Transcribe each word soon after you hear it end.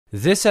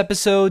This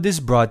episode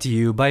is brought to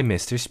you by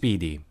Mr.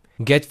 Speedy.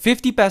 Get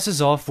 50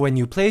 pesos off when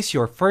you place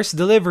your first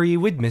delivery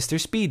with Mr.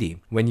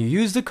 Speedy when you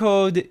use the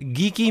code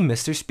Geeky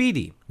Mr.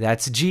 Speedy.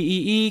 That's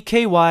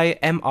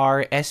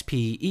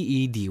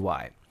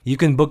GEEKYMRSPEEDY. You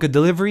can book a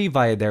delivery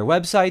via their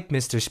website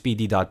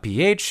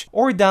mrspeedy.ph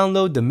or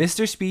download the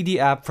Mr. Speedy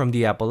app from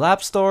the Apple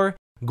App Store,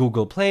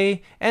 Google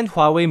Play, and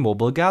Huawei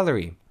Mobile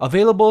Gallery.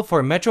 Available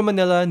for Metro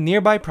Manila,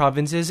 nearby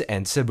provinces,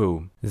 and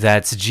Cebu.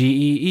 That's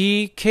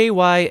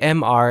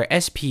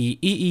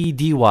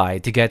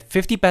GEEKYMRSPEEDY to get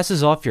 50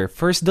 pesos off your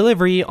first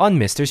delivery on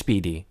Mr.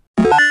 Speedy.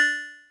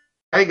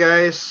 Hi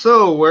guys,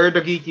 so we're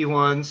the Geeky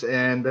Ones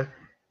and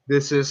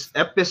this is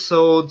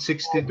episode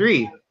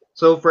 63.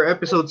 So for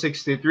episode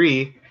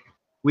 63,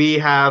 we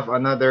have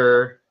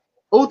another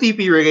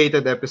OTP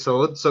related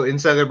episode, so in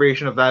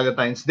celebration of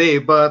Valentine's Day,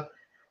 but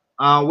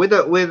with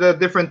a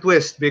different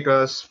twist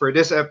because for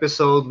this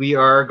episode we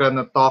are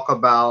gonna talk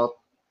about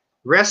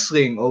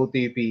wrestling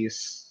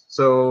OTPs.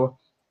 So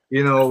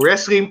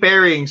wrestling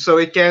pairings. So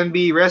it can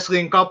be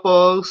wrestling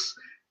couples,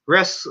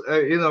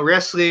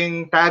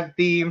 wrestling tag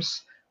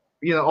teams,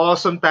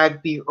 awesome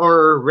tag team,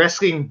 or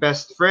wrestling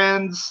best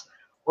friends,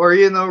 or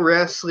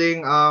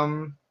wrestling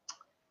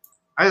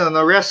I don't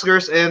know,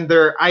 wrestlers and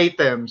their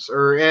items,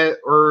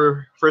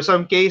 or for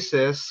some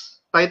cases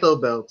title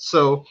belts.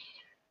 So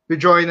to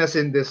join us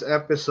in this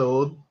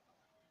episode,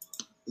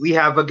 we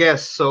have a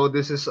guest. So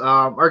this is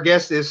our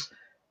guest is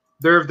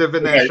Derv de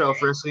Right. Venetia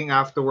of Wrestling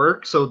After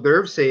Work. So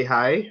Derv, say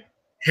hi.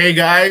 Hey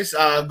guys,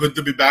 good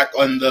to be back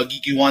on the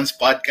Geeky Ones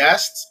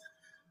podcast.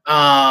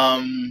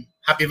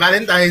 Happy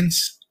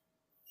Valentine's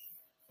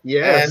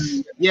Yes.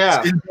 and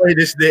Yeah. enjoy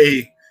this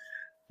day,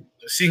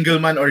 single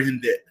man or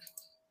hindi.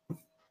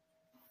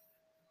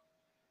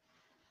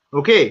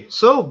 Okay.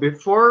 So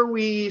before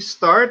we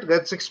start,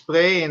 let's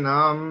explain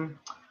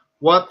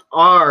what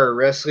are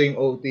wrestling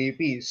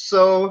OTPs.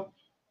 So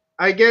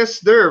I guess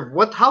Derv,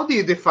 how do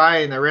you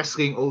define a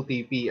wrestling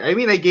OTP? I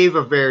mean, I gave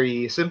a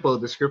very simple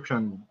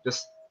description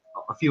just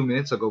a few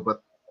minutes ago,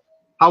 but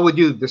how would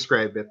you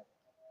describe it?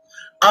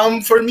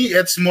 For me,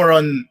 it's more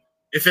on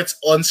if it's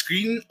on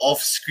screen, off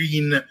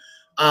screen,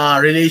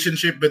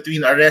 relationship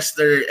between a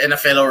wrestler and a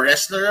fellow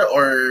wrestler,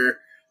 or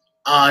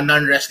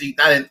non-wrestling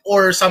talent,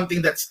 or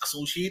something that's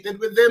associated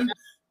with them.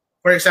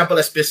 For example,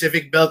 a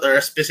specific belt or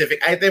a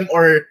specific item,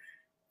 or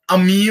a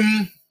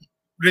meme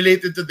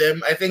related to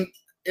them. I think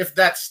if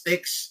that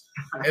sticks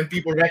and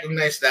people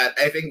recognize that,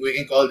 I think we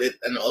can call it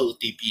an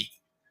OTP.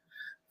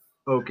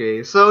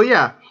 Okay, so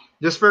yeah,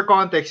 just for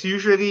context,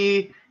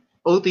 usually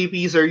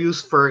OTPs are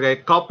used for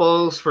like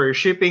couples, for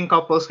shipping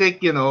couples, like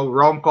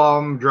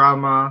rom-com,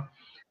 drama.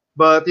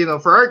 But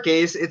for our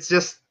case, it's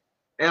just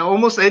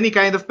almost any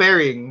kind of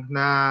pairing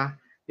na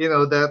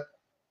that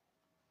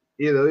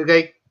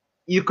like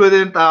you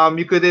couldn't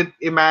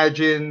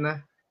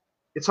imagine.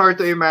 It's hard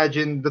to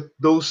imagine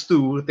those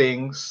two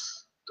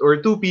things or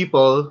two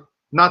people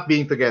not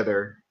being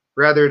together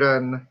rather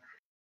than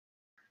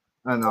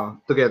I don't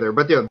know together.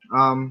 But yeah.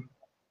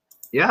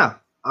 Yeah.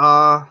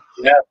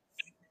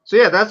 So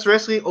yeah, that's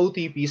wrestling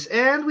OTPs,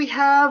 and we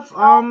have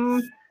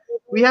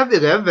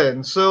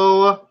 11.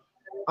 So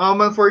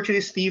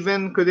unfortunately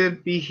Steven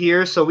couldn't be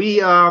here, so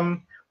we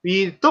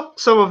took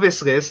some of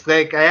his list.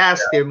 Like I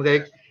asked him,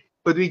 like,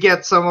 could we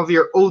get some of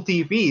your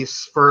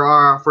OTPs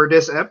for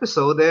this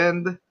episode,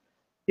 and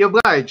he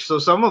obliged. So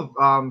some of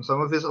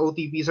his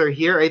OTPs are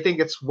here. I think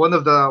it's one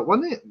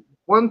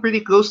pretty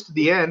close to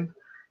the end,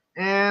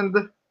 and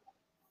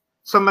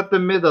some at the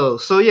middle.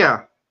 So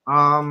yeah,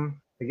 I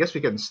guess we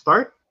can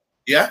start.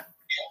 Yeah.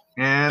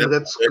 And That's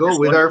let's the go first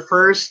with one. our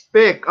first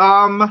pick.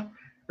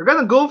 We're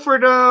gonna go for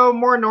the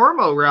more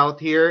normal route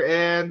here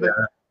and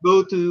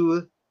go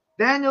to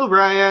Daniel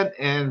Bryan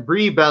and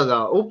Brie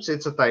Bella. Oops,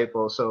 it's a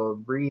typo. So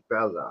Brie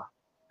Bella.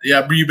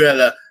 Yeah, Brie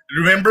Bella.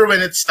 Remember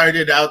when it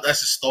started out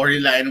as a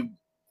storyline?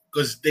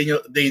 Because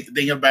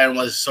Daniel Bryan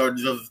was sort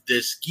of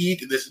this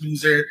geek, this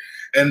loser,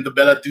 and the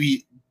Bella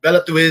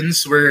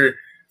twins were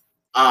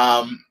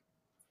um,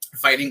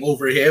 fighting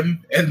over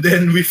him. And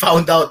then we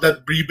found out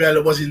that Brie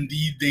Bella was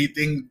indeed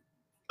dating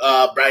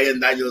Bryan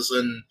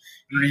Danielson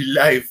in real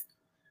life.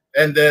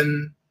 And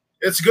then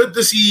it's good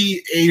to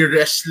see a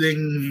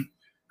wrestling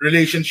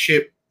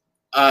relationship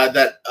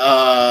that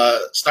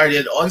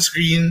started on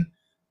screen,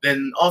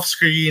 then off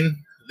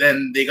screen,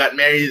 then they got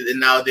married, and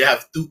now they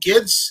have two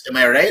kids. Am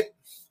I right?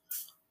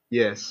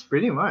 Yes,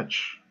 pretty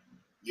much.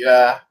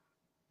 Yeah.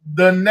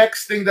 The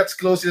next thing that's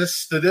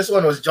closest to this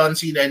one was John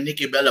Cena and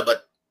Nikki Bella,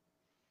 but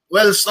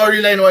well,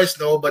 storyline wise,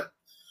 no, but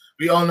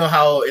we all know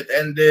how it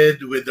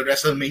ended with the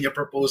WrestleMania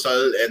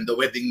proposal and the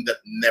wedding that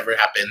never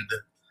happened.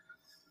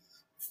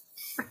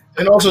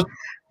 And also,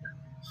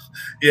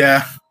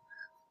 yeah,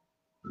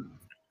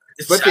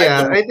 it's But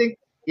I don't. I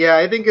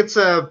think it's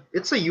a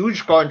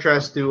huge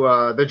contrast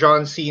to the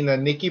John Cena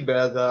Nikki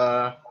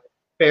Bella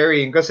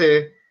pairing, because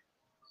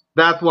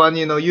that one,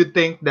 you'd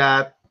think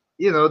that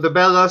the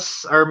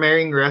Bellas are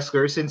marrying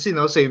wrestlers since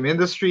same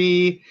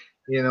industry,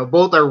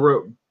 both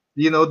are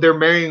they're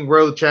marrying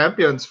world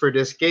champions for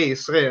this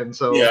case, and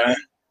so Yeah,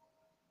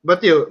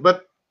 but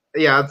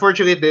yeah,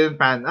 unfortunately, it didn't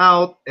pan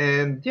out,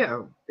 and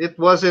yeah, it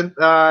wasn't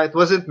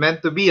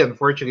meant to be,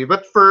 unfortunately.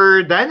 But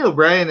for Daniel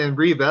Bryan and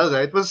Brie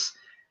Bella, it was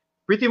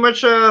pretty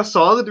much a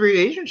solid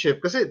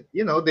relationship because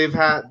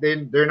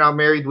they're now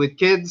married with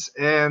kids,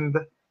 and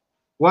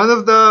one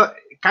of the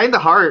kind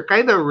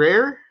of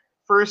rare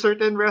for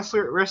certain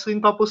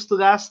wrestling couples to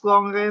last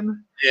long.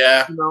 Then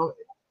Yeah. you know,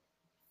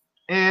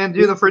 and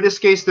for this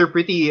case, they're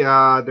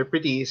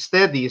pretty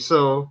steady,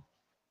 so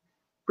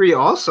pretty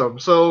awesome.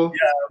 So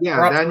yeah,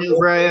 Props for Daniel both.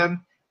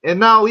 Bryan, and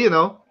now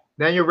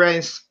Daniel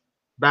Bryan's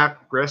back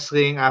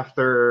wrestling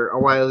after a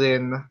while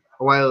in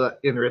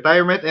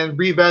retirement, and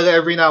Brie Bella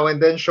every now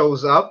and then Yeah.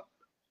 shows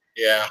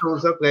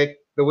up like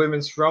the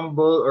women's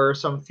rumble or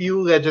some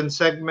few legend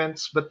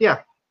segments. But yeah,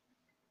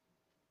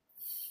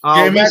 Can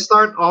you we imagine?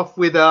 start off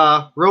with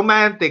a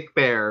romantic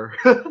pair,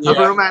 a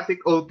Yeah. romantic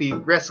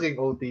wrestling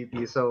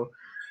OTP. So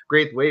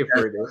great way Yes.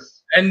 for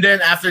this. And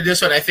then after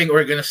this one, I think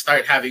we're gonna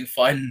start having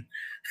fun.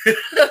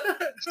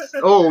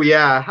 Oh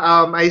yeah,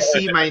 I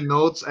see my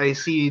notes. I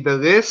see the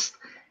list,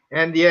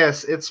 and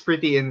yes, it's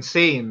pretty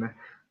insane.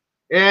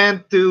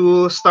 And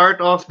to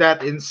start off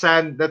that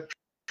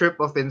trip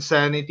of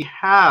insanity,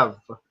 have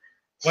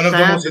One of the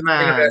most insane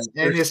Sandman and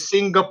wrestlers. his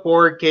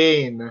Singapore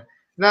cane.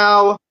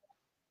 Now,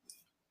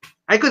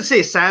 I could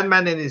say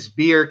Sandman and his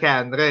beer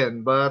can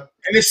rin, but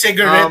And his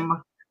cigarette.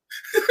 um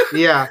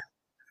yeah.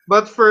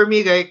 But for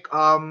me, like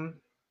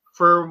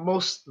for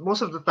most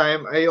of the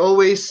time, I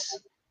always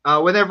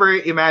whenever I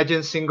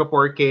imagine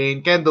Singapore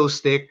cane, kendo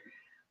stick,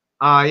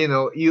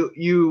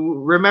 you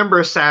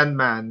remember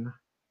Sandman,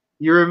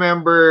 you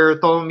remember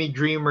Tommy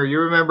Dreamer, you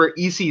remember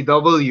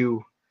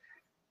ECW.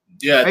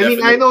 Yeah, I mean,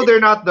 I definitely. know they're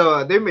not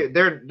the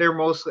they're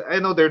most I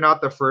know they're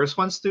not the first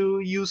ones to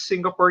use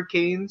Singapore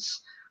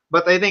canes,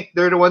 but I think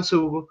they're the ones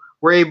who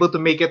were able to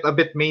make it a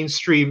bit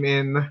mainstream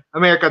in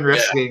American Yeah.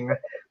 wrestling.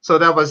 So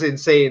that was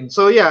insane.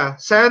 So yeah,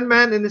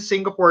 Sandman in the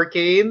Singapore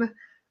cane.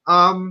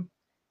 Um,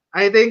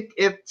 I think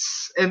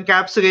it's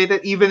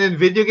encapsulated even in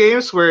video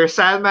games where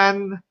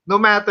Sandman, no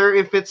matter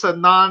if it's a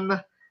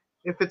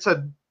if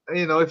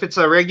it's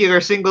a regular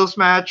singles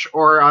match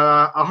or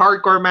a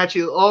hardcore match,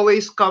 he'll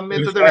always come It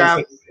into was the nice.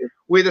 ramp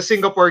with a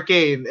Singapore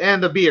cane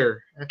and a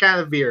can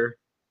of beer.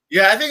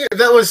 Yeah, I think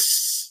that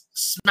was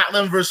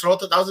SmackDown vs. Raw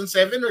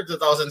 2007 or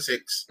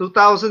 2006.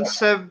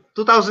 2007,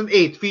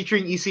 2008,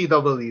 featuring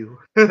ECW.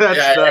 That's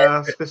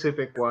Yeah, the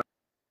specific one.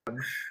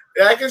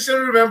 yeah, I can still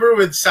remember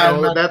with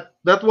Sandman.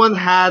 That one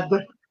had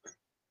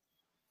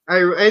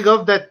I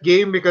love that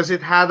game because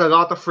it had a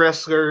lot of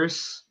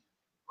wrestlers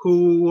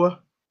who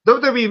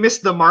WWE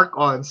missed the mark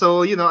on.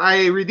 So,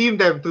 I redeemed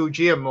them to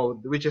GM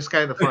mode, which is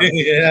kind of fun.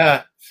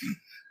 Yeah,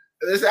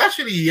 it's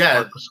actually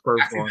Marcus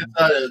actually Corpon.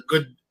 that's a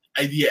good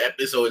idea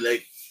episode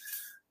like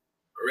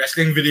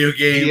wrestling video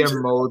games.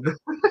 GM mode.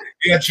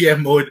 Yeah,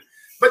 GM mode.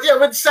 But yeah,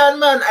 with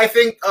Sandman, I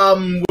think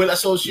we'll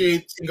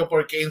associate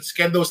Singapore Canes,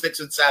 Kendo Sticks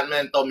with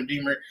Sandman, Tommy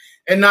Dreamer,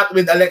 and not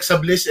with Alexa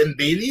Bliss and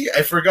Bailey.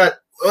 I forgot.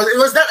 It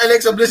was not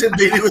Alexa Bliss and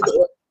Bailey with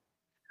the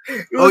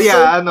it Oh was so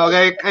yeah, I know.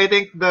 Like I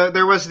think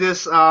there was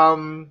this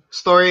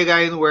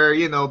storyline where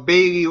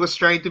Bailey was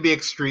trying to be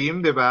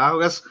extreme, diba?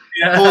 Was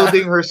yeah.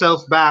 holding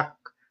herself back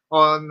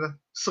on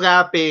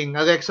slapping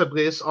Alexa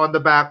Bliss on the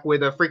back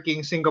with a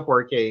freaking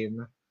Singapore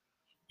cane.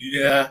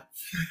 Yeah.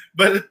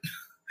 But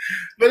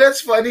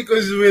that's funny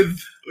because with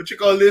what you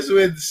call this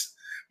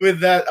with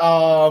that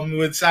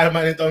with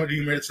Sandman and Tommy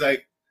Dreamer, it's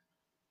like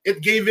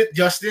it gave it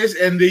justice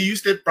and they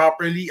used it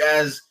properly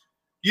as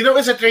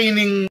it's a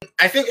training.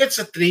 I think it's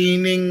a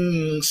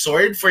training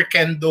sword for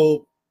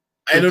kendo.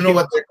 I don't know Freaking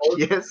what they're called.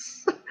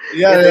 yes,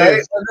 Yeah, it right.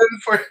 is. And then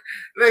for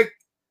like,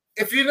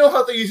 if you know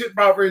how to use it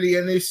properly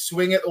and they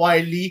swing it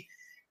widely,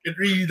 it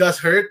really does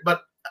hurt.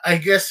 But I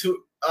guess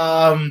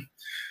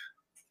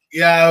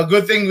yeah,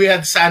 good thing we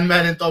had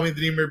Sandman and Tommy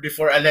Dreamer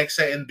before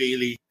Alexa and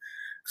Bailey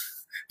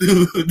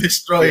to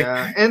destroy.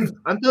 Yeah, and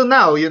until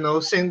now,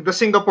 the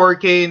Singapore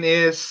cane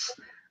is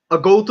a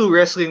go-to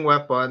wrestling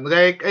weapon.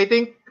 Like I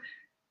think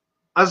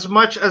as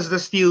much as the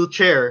steel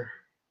chair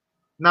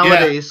Yeah,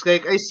 nowadays.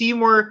 Like I see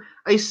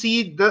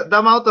the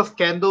amount of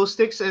kendo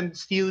sticks and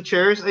steel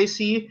chairs I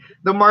see.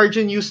 The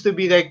margin used to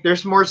be like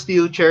there's more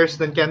steel chairs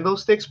than kendo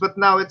sticks, but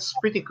now it's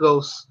pretty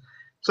close.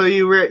 So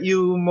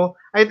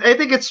I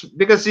think it's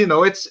because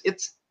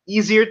it's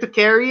easier to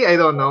carry. I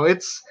don't know. and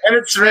it's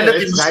It's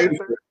relatively lighter.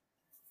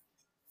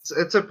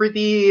 stupid. It's a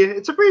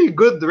pretty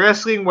good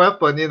wrestling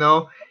weapon.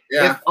 Yeah,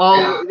 It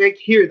all like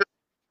here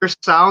the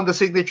sound, the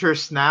signature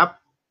snap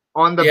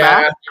on the yeah,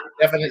 back or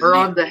definitely.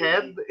 on the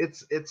head,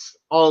 it's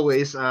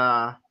always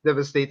a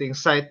devastating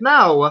sight.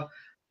 Now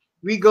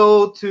we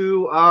go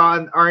to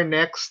our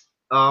next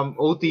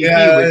OTP,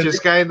 Yeah, which is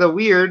kind of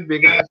weird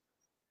because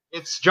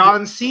it's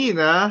John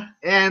Cena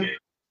and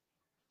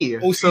so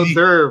OCD.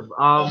 Derv.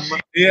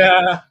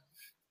 Yeah,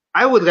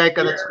 I would like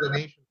an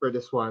explanation for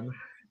this one.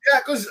 yeah,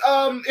 because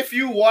if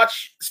you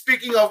watch,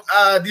 speaking of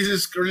this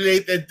is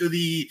related to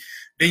the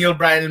Daniel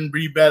Bryan and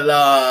Brie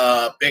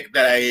Bella pick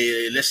that I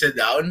listed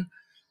down.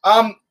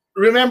 Um,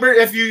 remember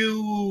if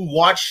you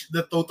watch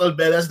the Total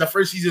Bellas, the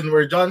first season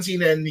where John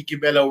Cena and Nikki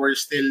Bella were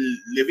still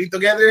living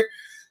together,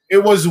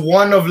 it was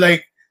one of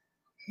like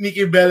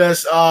Nikki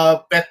Bella's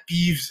pet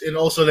peeves, and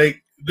also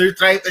like they're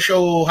trying to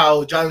show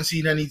how John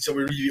Cena needs to be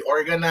really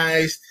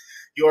organized.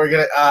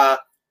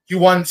 He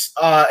wants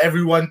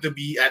everyone to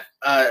be at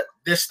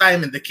this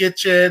time in the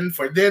kitchen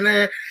for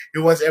dinner. He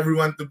wants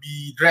everyone to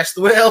be dressed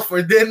well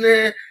for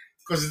dinner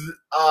because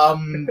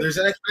there's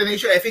an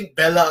explanation. I think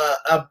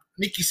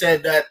Nikki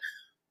said that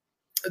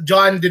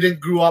John didn't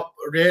grow up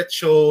rich,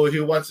 so he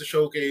wants to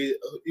showcase.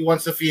 He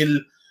wants to feel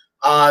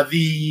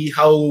the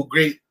how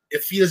great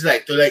it feels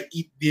like to like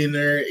eat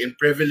dinner in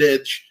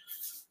privilege.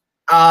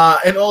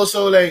 And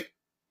also like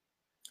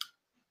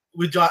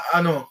with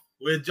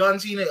John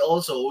Cena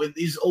also with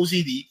his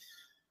OCD.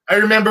 I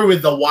remember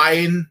with the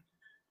wine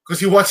because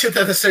he wants it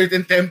at a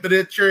certain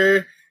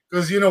temperature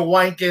because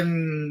wine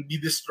can be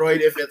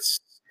destroyed if it's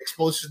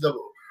exposed to the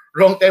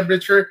wrong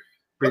temperature.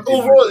 But Pretty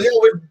much. overall, yeah,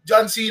 with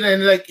John Cena,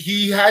 and like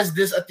he has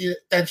this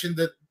attention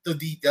to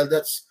detail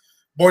that's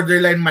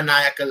borderline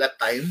maniacal at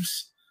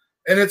times,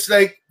 and it's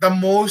like the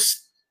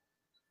most.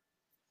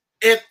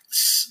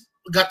 It's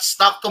got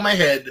stuck to my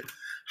head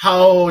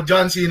how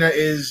John Cena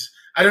is.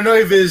 I don't know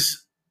if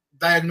he's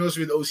diagnosed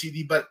with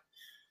OCD, but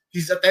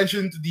his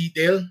attention to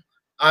detail.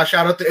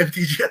 Shout out to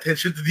MTG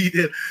attention to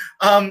detail.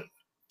 Um,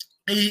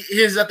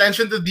 his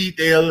attention to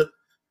detail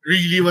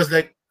really was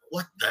like,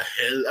 what the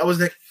hell? I was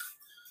like,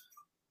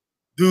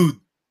 dude,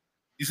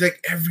 he's like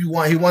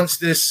everyone. He wants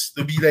this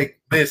to be like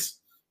this.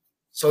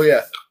 So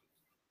yeah,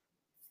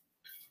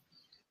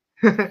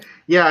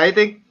 Yeah, I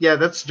think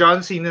that's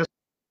John Cena's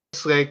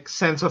like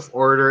sense of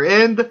order,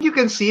 and you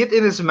can see it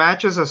in his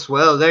matches as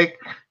well. Like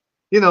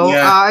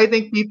yeah, I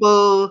think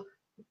people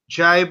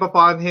jibe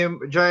on him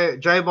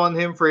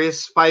for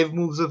his 5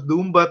 moves of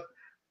doom, but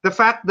the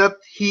fact that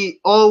he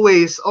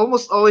almost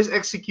always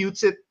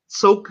executes it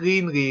so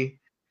cleanly.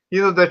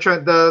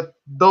 The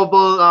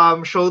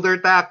double shoulder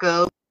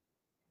tackle,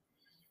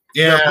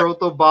 the yeah.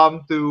 proto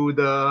bomb to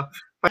the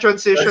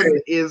transition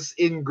Right. is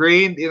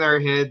ingrained in our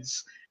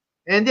heads.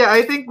 And yeah,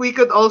 I think we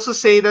could also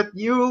say that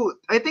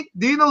I think,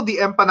 do you know the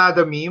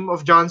empanada meme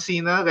of John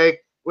Cena?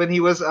 Like when he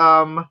was,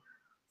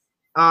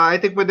 I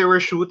think when they were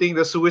shooting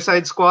the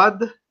Suicide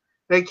Squad,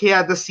 like he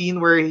had the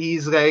scene where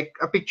he's like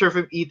a picture of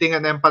him eating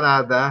an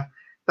empanada.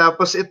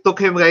 Tapos it took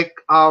him like,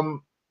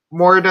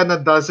 more than a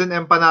dozen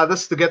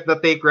empanadas to get the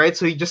take right.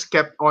 So he just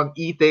kept on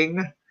eating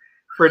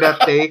for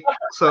that take.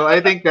 So I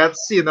think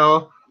that's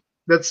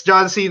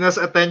John Cena's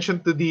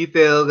attention to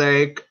detail,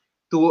 like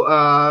to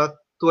uh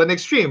to an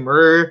extreme,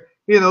 or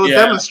Yeah,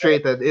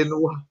 demonstrated in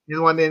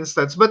one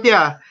instance. But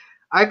yeah,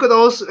 I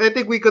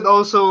think we could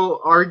also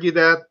argue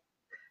that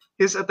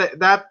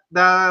that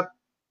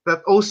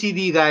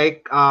OCD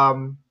like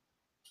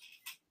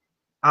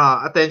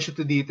attention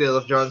to detail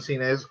of John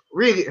Cena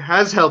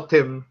has helped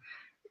him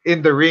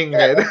in the ring,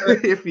 right?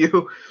 If and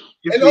you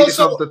really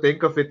also come to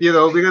think of it,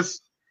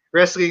 because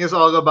wrestling is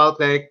all about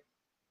like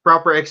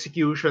proper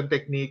execution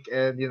technique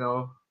and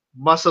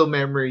muscle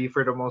memory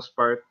for the most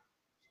part.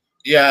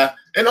 yeah,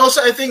 and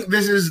also I think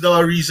this is the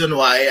reason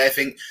why I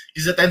think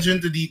his attention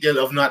to detail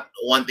of not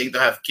wanting to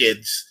have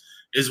kids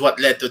is what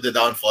led to the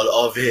downfall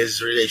of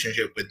his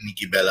relationship with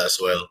Nikki Bella as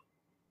well.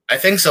 I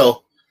think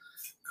so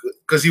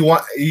because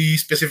he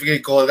specifically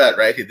called that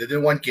right. He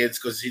didn't want kids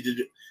because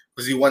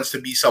he wants to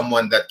be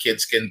someone that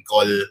kids can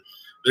call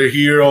their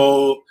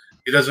hero.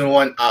 He doesn't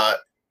want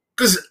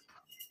because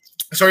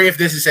sorry if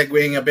this is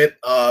segueing a bit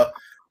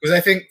because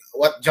I think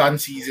what John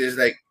sees is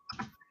like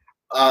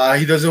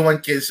he doesn't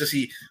want kids to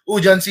see, oh,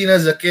 John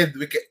Cena's a kid.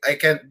 I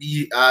can't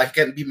be he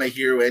can't be my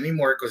hero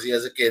anymore because he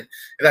has a kid.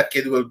 That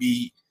kid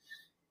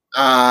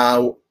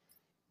uh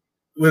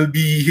will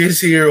be his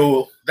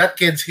hero. That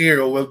kid's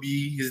hero will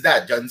be his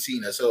dad, John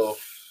Cena. So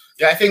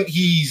yeah, I think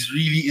he's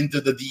really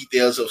into the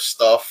details of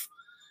stuff.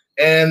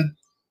 And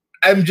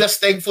I'm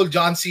just thankful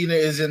John Cena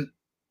isn't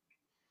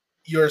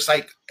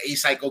a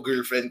psycho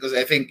girlfriend because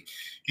I think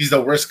he's the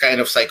worst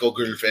kind of psycho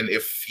girlfriend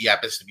if he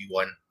happens to be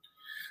one.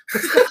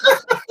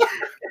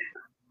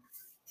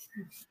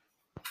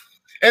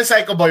 And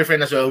psycho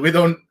boyfriend as well. We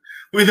don't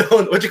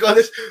what you call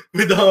this?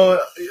 We don't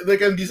There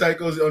can be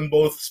psychos on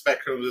both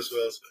spectrums as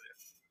well. So.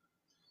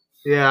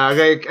 Yeah,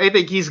 like I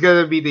think he's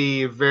gonna be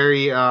the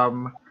very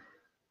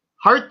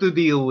hard to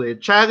deal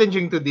with,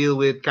 challenging to deal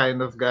with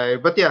kind of guy.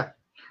 But yeah,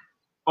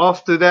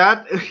 off to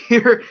that.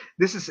 Here, Yeah.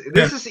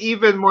 this is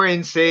even more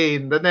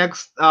insane. The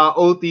next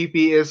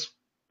OTP is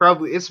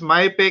probably it's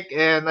my pick,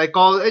 and I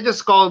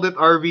just called it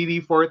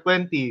RVD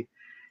 420.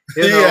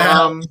 You know,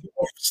 Yeah,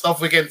 stuff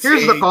we can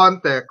here's the say.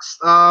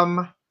 context.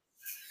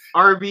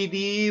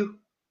 RVD,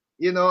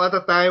 at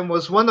the time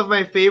was one of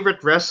my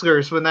favorite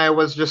wrestlers when I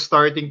was just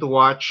starting to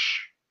watch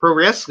pro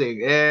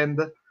wrestling, and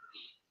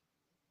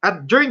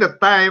during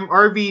that time,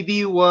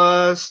 RVD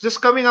was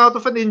just coming out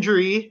of an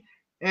injury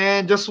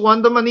and just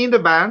won the Money in the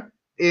Bank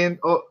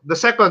the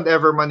second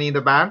ever Money in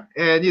the Bank,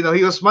 and he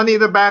was Money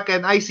in the Bank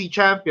and IC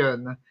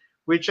champion,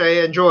 which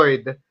I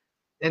enjoyed.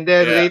 And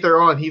then Yeah.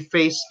 later on, he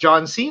faced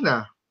John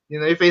Cena.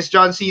 He faced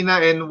John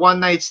Cena in One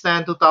Night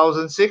Stand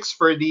 2006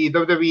 for the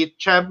WWE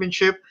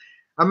Championship.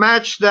 A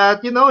match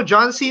that,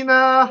 John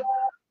Cena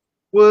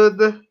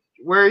would,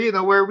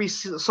 where we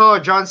saw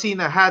John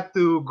Cena had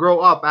to grow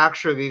up,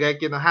 actually.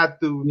 Like,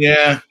 had to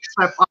Yeah.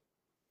 step up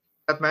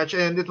that match.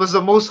 And it was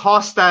the most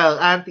hostile,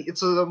 it's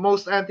the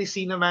most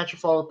anti-Cena match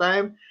of all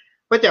time.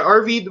 But yeah,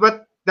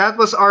 but that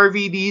was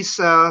RVD's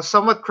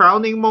somewhat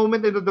crowning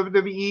moment in the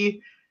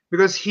WWE,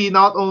 because he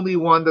not only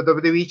won the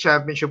WWE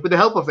Championship with the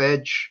help of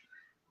Edge,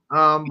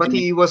 but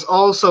he was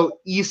also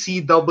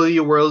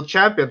ECW World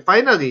Champion,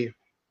 finally.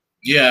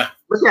 Yeah.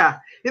 But yeah,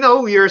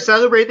 we were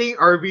celebrating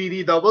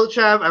RVD double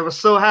champ. I was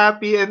so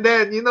happy. And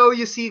then,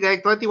 you see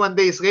like 21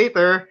 days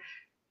later,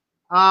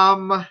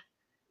 um,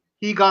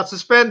 he got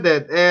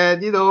suspended.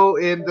 And,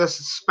 in the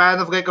span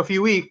of like a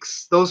few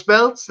weeks, those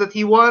belts that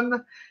he won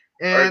Are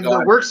and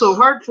gone. worked so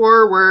hard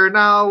for were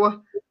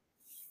now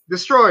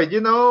destroyed.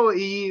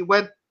 He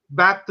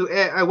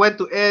I went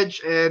to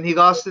Edge and he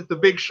lost it to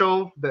Big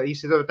Show, the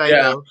ECW Yeah.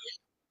 title.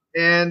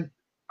 And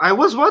I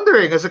was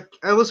wondering,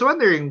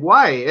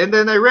 why. And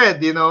then I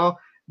read,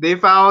 they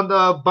found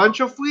a bunch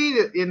of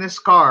weed in his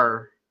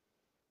car.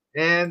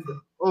 And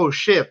oh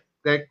shit,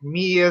 like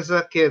me as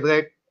a kid,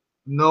 like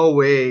no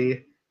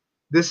way,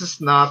 this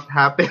is not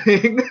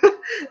happening.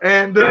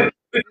 And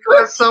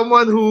as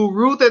someone who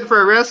rooted for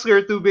a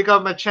wrestler to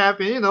become a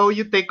champion,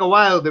 you take a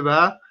while,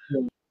 diba?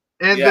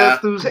 And Yeah.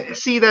 to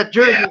see that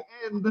journey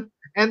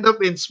end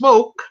up in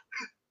smoke,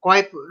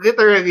 quite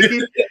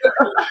literally,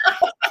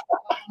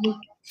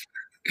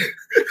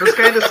 was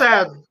kind of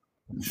sad.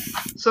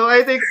 So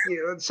I think,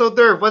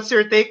 Derv, what's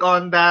your take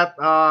on that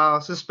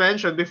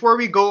suspension before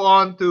we go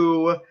on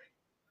to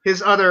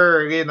his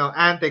other,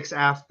 antics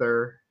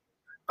after?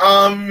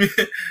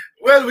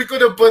 Well, we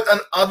could have put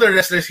other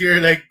wrestlers here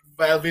like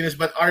Val Venus,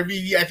 but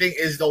RVD I think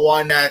is the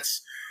one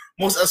that's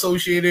most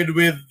associated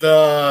with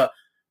the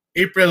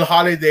April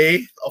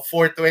holiday of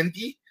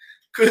 420,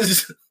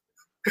 because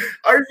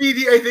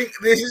RVD, I think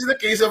this is the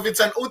case of it's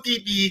an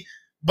OTP,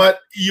 but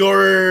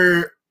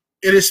your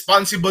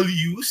irresponsible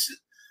use.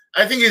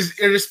 I think his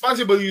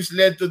irresponsible use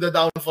led to the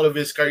downfall of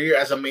his career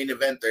as a main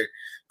eventer.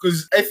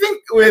 Because I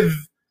think with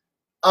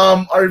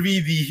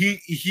RVD,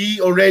 he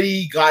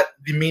already got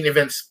the main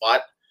event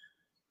spot,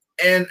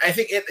 and I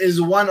think it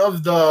is one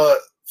of the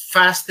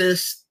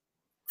fastest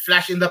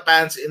flash in the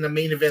pants in the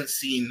main event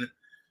scene,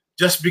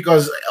 just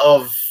because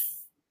of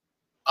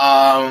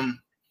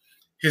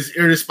his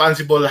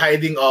irresponsible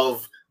hiding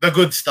of the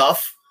good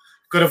stuff.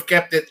 Could have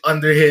kept it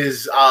under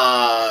his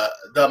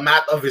the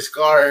mat of his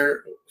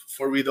car,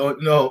 for we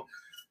don't know.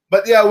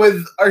 But yeah,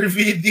 with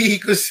RVD,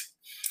 because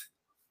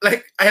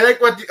like I like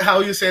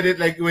how you said it.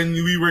 Like when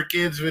we were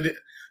kids, with it,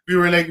 we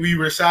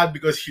were sad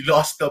because he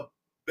lost the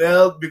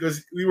belt,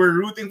 because we were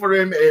rooting for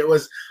him. It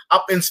was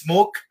up in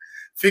smoke,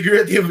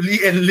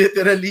 figuratively and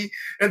literally.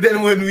 And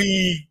then when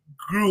we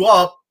grew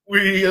up, we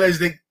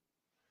realized like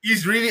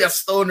he's really a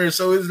stoner.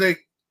 So it's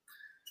like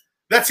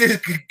that's his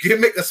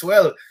gimmick as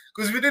well.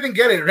 Because we didn't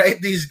get it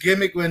right. His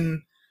gimmick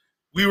when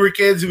we were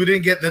kids, we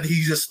didn't get that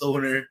he's a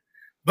stoner.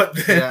 But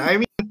then, Yeah, I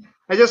mean,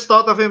 I just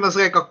thought of him as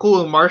like a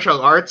cool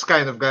martial arts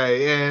kind of guy,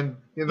 and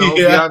yeah,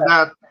 beyond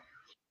that,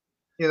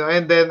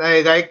 and then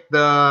I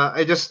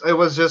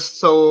was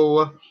just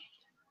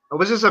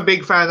a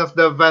big fan of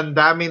the Van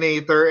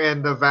Daminator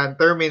and the Van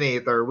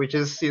Terminator, which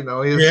is his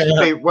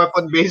yeah,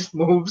 weapon-based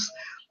moves.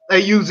 I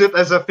use it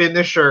as a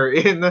finisher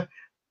in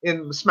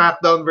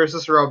SmackDown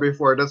versus Raw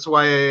before. That's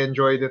why I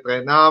enjoyed it.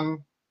 And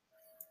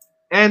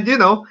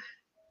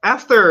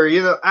after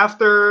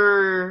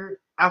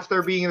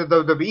being in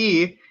the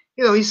WWE,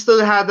 he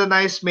still had a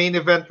nice main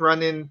event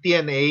run in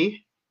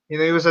TNA. He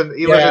was a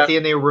yeah,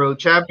 TNA World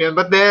Champion,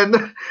 but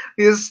then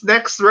his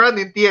next run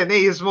in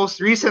TNA, his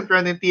most recent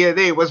run in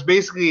TNA, was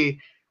basically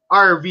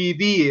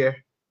RVD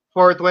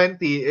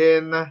 420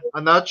 in a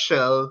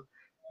nutshell.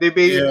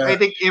 yeah, I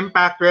think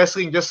Impact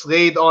Wrestling just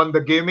laid on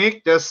the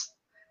gimmick, just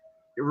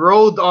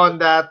rode on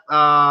that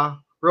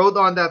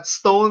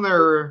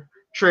stoner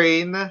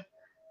train,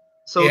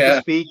 so to yeah,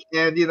 speak,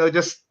 and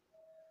just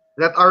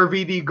let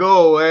RVD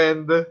go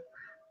and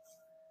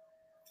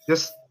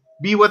just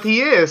be what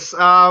he is.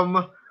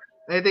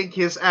 I think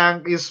his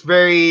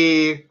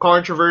very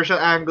controversial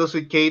angles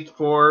with Kate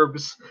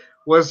Forbes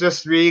was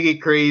just really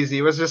crazy.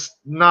 It was just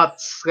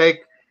nuts.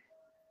 Like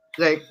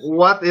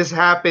what is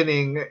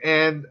happening?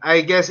 And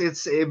I guess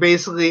it's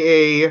basically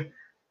a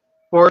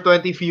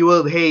 420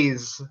 fueled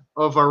haze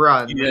of a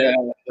run yeah,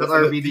 that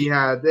RVD definitely.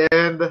 had.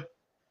 And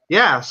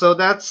yeah, so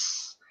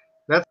that's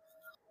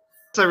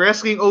a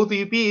wrestling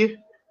OTP.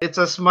 It's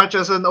as much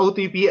as an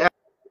OTP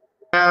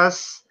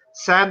as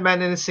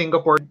Sandman in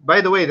Singapore.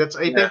 By the way, that's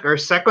I Yeah, think our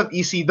second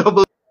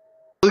ECW.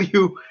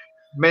 yeah.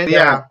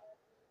 Yeah.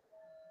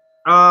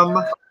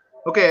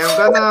 Okay, I'm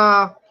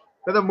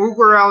gonna move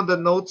around the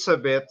notes a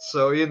bit,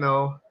 so we're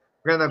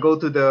gonna go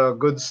to the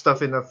good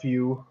stuff in a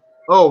few.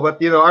 Oh, but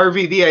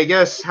RVD I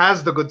guess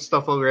has the good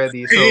stuff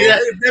already, Yeah,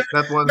 so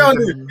that one we no,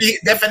 no, can. he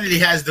definitely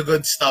has the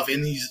good stuff,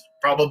 and he's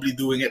probably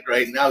doing it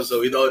right now. So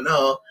we don't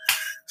know.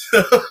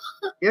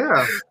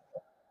 Yeah.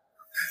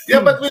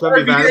 Yeah, but It's with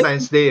gonna be RVD,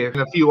 Valentine's Day in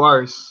a few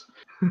hours.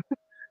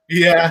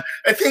 yeah,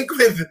 I think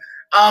with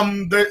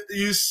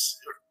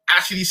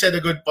actually said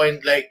a good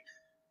point. Like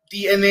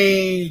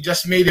TNA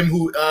just made him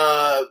who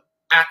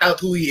act out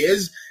who he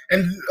is,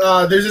 and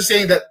there's a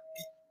saying that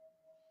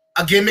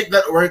a gimmick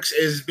that works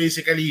is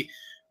basically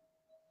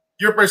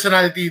your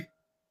personality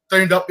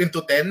turned up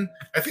into 10.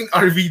 I think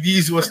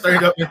RVD's was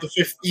turned up into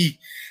 50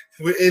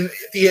 in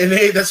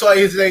TNA. That's why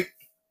it's like,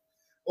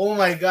 oh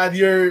my god,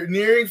 you're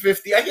nearing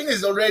 50. I think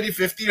it's already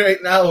 50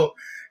 right now,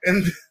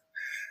 and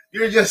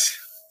you're just.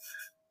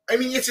 I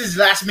mean, it's his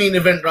last main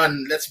event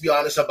run. Let's be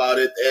honest about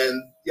it.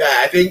 And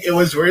yeah, I think it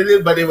was worth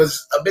it, but it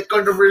was a bit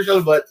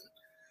controversial. But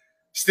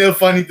still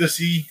funny to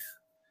see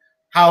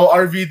how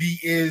RVD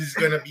is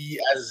gonna be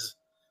as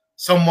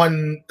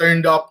someone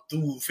turned up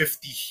to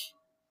 50.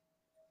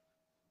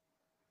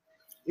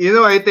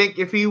 I think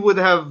if he would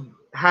have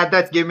had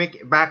that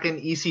gimmick back in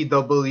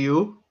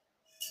ECW,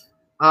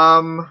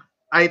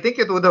 I think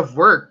it would have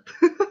worked.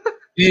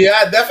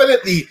 Yeah,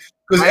 definitely,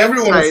 because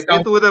everyone was Hindsight, it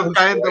counting would have moves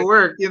kind for of it.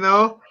 worked.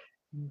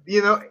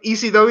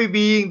 ECW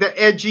being the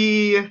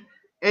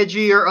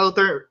edgy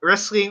or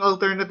wrestling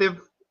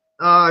alternative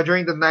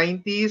during the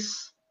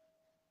 90s.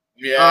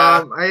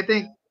 Yeah, I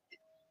think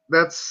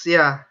that's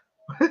yeah.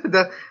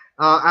 that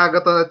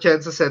Agaton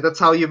Atienza said that's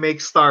how you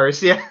make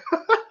stars. Yeah.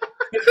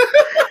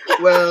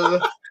 Well,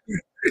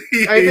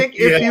 I think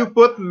yeah,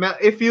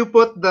 if you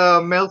put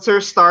the Meltzer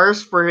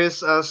stars for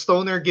his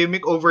stoner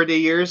gimmick over the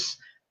years,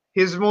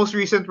 his most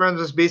recent run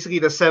was basically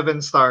the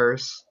 7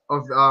 stars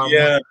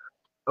yeah,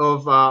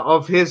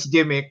 of his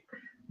gimmick.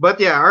 But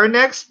yeah, our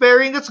next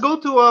pairing, let's go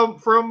to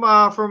from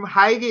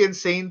highly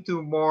insane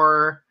to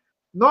more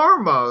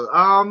normal.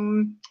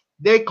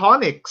 The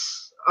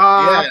Iconics.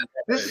 yeah,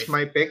 This is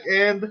definitely. my pick,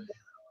 and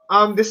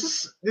this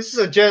is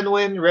a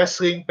genuine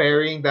wrestling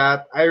pairing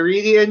that I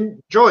really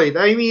enjoyed.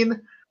 I mean,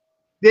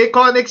 the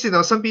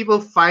Iconics, some people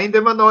find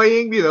them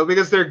annoying,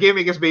 because their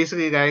gimmick is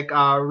basically like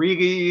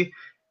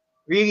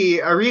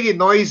really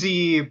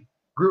noisy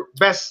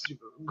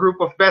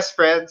group of best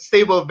friends,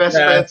 stable of best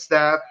Yeah, friends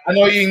that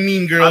annoying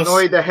mean girls.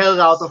 annoy the hell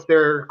out of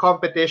their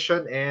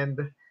competition,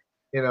 and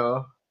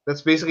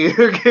that's basically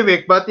their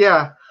gimmick. But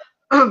yeah,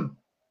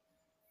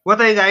 what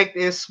I liked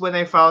is when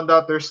I found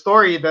out their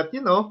story that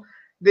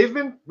they've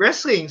been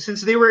wrestling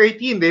since they were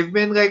 18. They've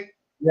been like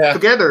Yeah,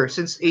 together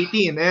since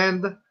 18,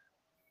 and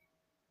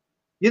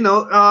you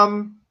know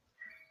um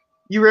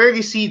you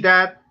rarely see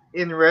that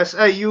in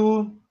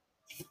you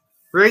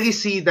rarely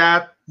see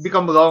that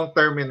become long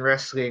term in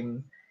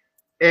wrestling,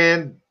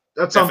 and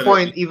at some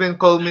point definitely. even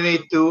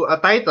culminate to a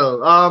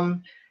title.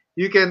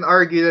 You can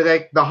argue that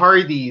like the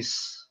Hardy,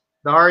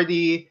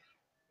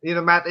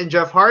 Matt and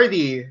Jeff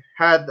Hardy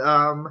had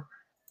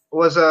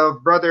was a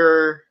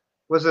brother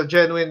was a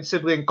genuine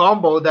sibling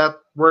combo that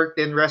worked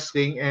in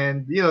wrestling,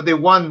 and they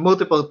won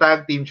multiple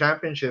tag team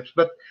championships,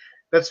 but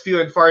that's few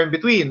and far in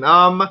between.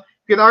 You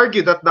can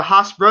argue that the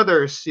Haas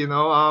brothers,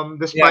 Yeah,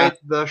 despite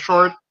the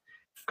short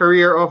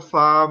career of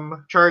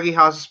Charlie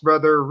Haas's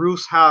brother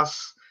Roos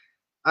Haas,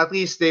 at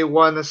least they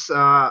won as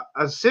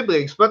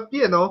siblings. But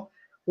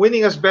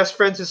winning as best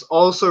friends is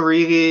also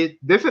really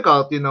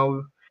difficult.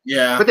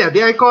 yeah, But yeah, the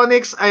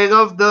Iconics, I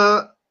love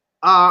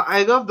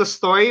the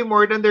story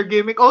more than their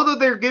gimmick. Although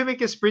their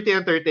gimmick is pretty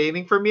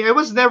entertaining for me, I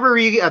was never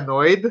really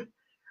annoyed.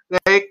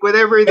 Like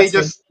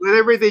listen.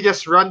 whenever they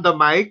just run the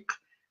mic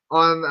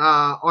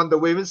on the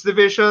women's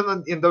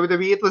division in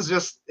WWE, it was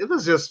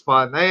just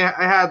fun. I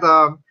had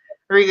I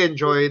really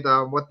enjoyed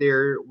what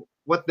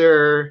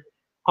their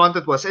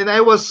content was, and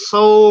I was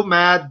so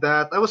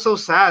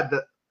sad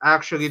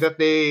actually that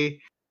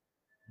they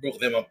Broke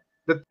them up.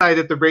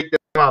 decided to break them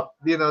up.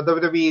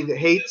 WWE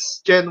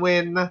hates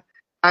genuine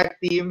tag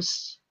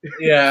teams,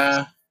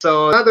 Yeah,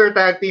 so another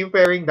tag team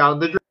pairing down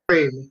the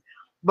drain.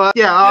 But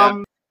yeah,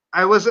 yeah,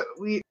 I was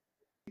we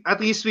at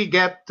least we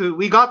got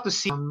to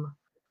see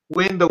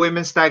win the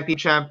women's tag team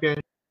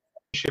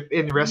championship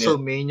in yeah,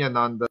 WrestleMania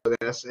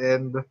nonetheless.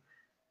 And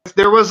if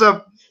there was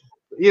a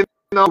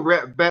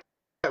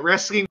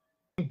wrestling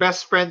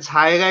best friends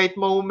highlight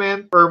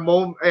moment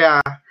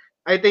yeah,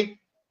 I think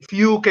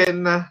few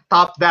can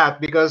top that,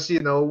 because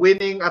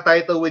winning a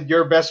title with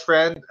your best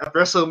friend at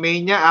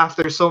WrestleMania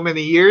after so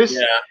many years,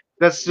 yeah.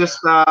 that's just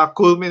a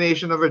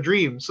culmination of a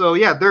dream. So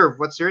yeah, Derv,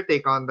 what's your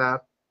take on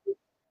that?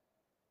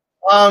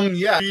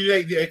 Yeah, I really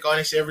like the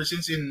Iconics ever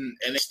since in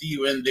NXT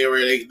when they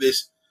were like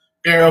this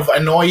pair of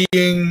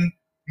annoying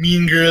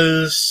mean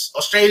girls,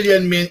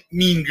 Australian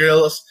mean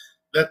girls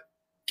that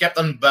kept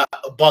on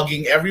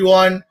bugging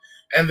everyone,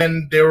 and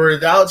then there were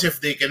doubts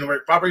if they can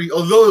work properly.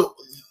 Although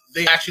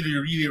they actually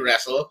really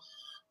wrestle,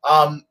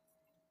 um,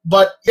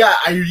 but yeah,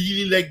 I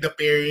really like the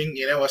pairing.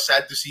 I was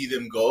sad to see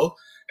them go,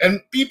 and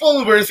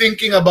people were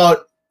thinking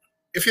about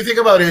if you think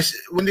about it,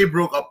 when they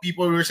broke up,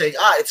 people were saying,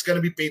 it's going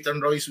to be Peyton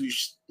Royce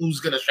who's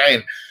going to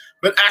shine.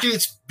 But actually,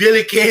 it's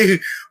Billy Kay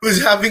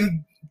who's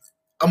having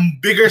a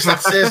bigger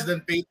success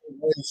than Peyton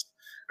Royce,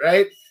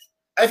 right?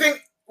 I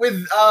think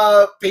with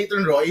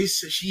Peyton Royce,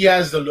 she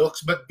has the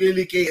looks, but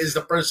Billy Kay is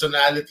the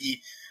personality,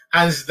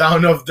 hands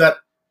down, of that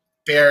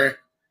pair.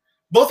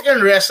 Both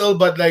can wrestle,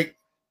 but like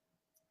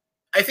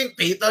I think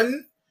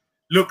Peyton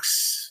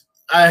looks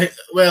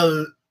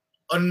well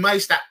on my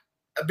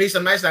based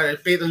on my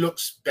standard, Peyton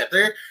looks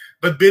better,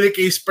 but Billy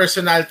Kay's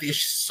personality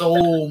is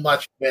so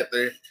much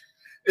better.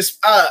 It's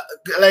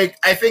like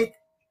I think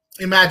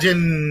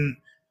imagine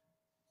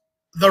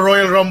the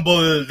Royal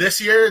Rumble this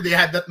year, they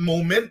had that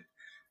moment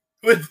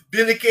with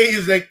Billy Kay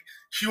is like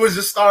she was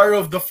the star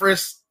of the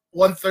first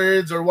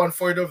 1/3 or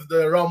 1/4 of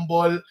the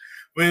Rumble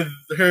with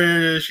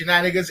her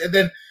shenanigans, and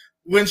then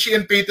when she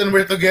and Peyton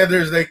were together,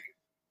 it's like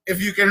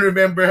if you can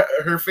remember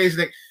her face,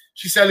 like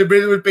she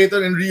celebrated with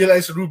Peyton and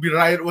realized Ruby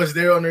Riott was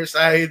there on her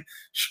side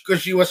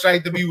because she was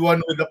trying to be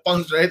one with the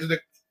punks, right?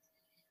 Like,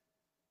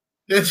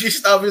 then she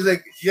stopped. Is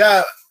like,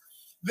 yeah,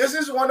 this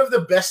is one of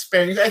the best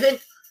pairings. I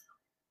think.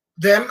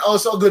 Then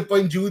also a good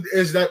point, Jude,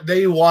 is that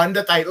they won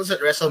the titles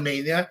at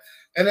WrestleMania,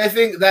 and I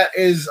think that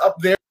is up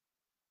there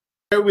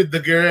with the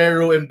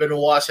Guerrero and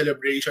Benoit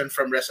celebration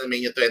from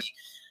WrestleMania 20.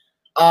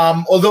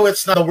 Although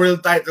it's not the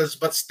world titles,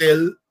 but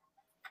still,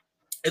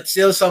 it's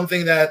still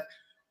something that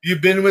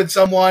you've been with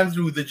someone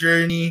through the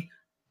journey,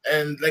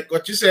 and like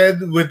what you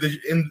said, with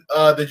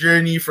the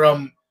journey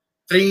from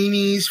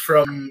trainees,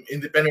 from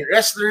independent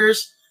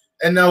wrestlers,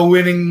 and now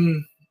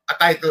winning a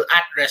title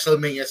at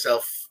WrestleMania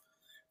itself.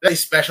 That is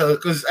special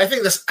because I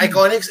think the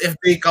Iconics, if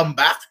they come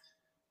back,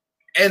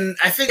 and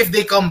I think if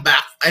they come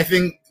back, I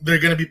think they're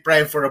gonna be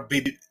primed for a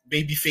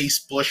baby face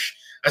push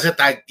as a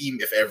tag team,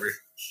 if ever.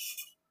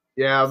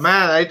 Yeah,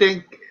 man, I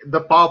think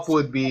the pop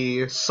would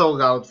be so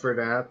loud for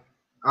that.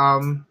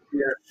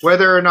 Yeah.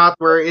 Whether or not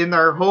we're in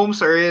our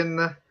homes or in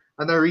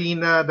an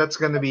arena, that's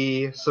gonna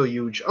be so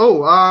huge.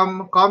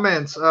 Oh,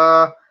 comments.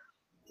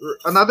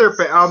 Another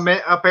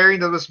a pairing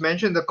that was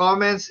mentioned in the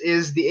comments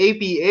is the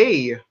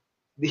APA,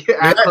 the Yeah,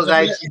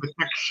 Acolytes definitely.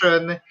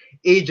 Protection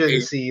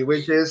Agency,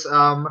 which is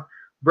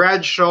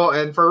Bradshaw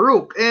and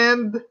Farouk,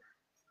 and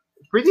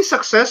pretty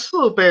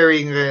successful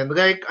pairing rin.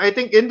 Like I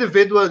think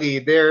individually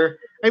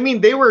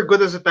they were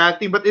good as a tag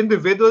team, but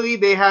individually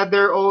they had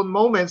their own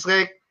moments.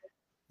 Like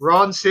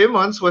Ron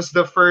Simmons was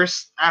the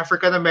first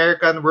African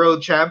American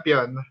world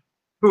champion,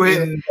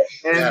 In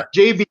and yeah,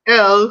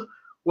 JBL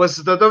was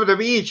the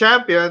WWE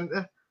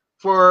champion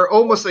for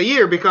almost a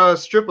year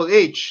because Triple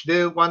H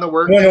didn't want to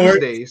work wanna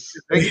work Tuesdays.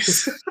 Like,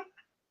 place.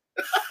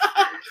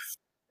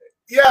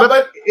 Yeah, but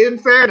but in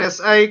fairness,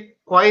 I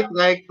quite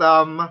liked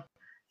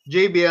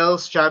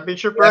JBL's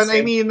championship yeah, run. I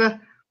same. mean,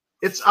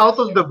 it's out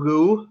of the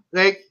blue.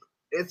 Like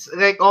it's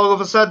like all of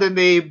a sudden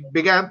they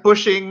began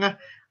pushing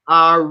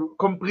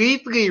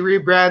completely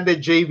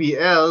rebranded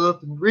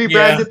JBL, Yeah,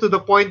 rebranded to the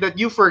point that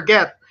you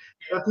forget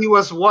that he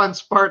was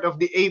once part of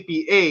the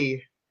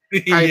APA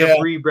kind of yeah,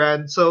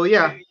 rebrand. So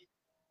yeah,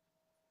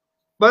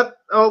 but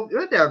oh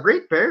yeah,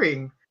 great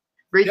pairing,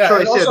 great yeah,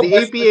 and choice. Yeah, also the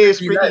best APA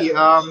is matches we had. pretty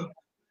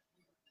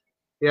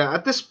yeah,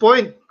 at this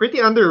point pretty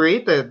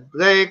underrated.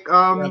 Like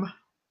Yeah,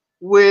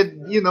 with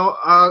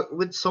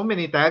with so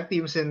many tag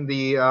teams in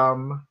the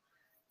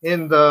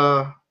in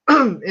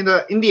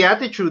the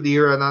Attitude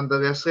Era,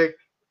 nonetheless. Like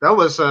that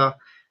was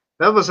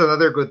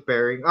another good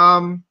pairing.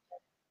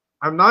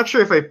 I'm not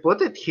sure if I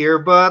put it here,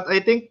 but I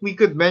think we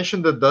could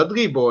mention the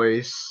Dudley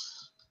Boys.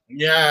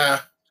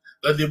 yeah,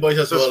 Dudley Boys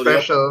as It's a well.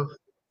 Yep, special.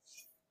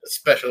 it's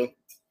special.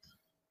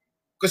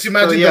 Because So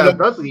imagine the yeah,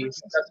 longevity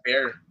Dudleys. of that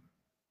pair.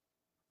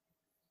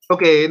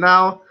 Okay,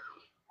 now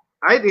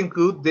I'd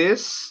include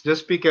this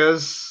just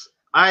because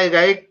I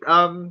like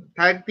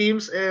tag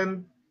teams,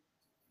 and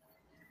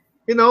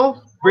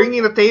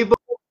bringing the tables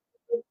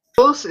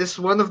is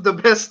one of the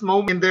best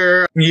moments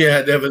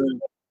Yeah, definitely.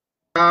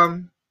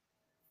 um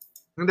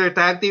in their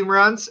tag team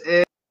runs.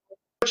 And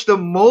the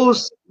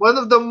most one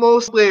of the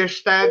most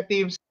accomplished tag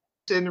teams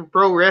in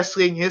pro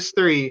wrestling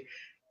history.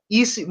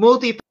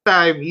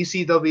 Multi-time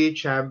ECW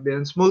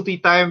champions,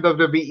 multi-time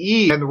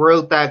WWE and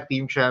World Tag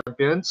Team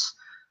champions.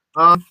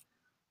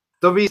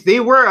 They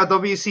were a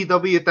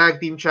WCW Tag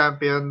Team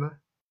champion.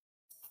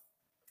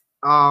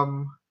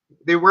 Um,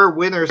 they were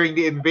winners during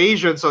the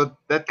Invasion, so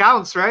that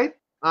counts, right?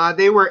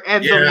 They were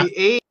Yeah,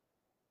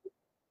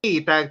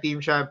 NWA Tag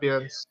Team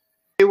champions.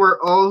 They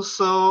were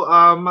also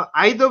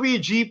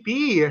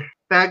IWGP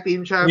Tag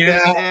Team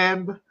champions yeah,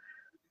 and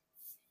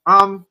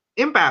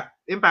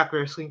Impact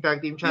Wrestling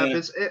Tag Team yeah.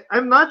 Champions.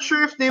 I'm not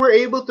sure if they were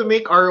able to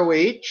make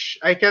ROH.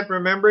 I can't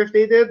remember if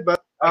they did,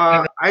 but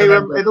I can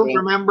remember I as don't well.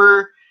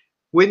 remember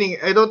winning.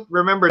 I don't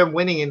remember them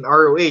winning in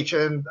ROH,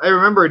 and I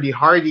remember the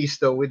Hardys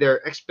though with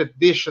their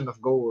Expedition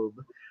of Gold.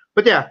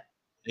 But yeah,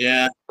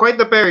 Yeah, quite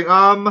the pairing.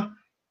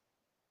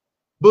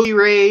 Bully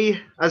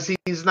Ray, as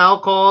he's now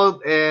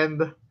called,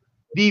 and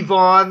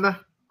Devon,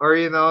 or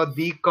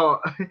Decon,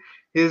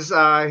 his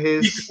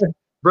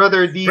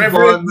brother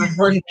Reverend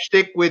Devon Devon.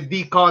 stick with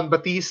Decon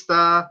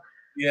Batista.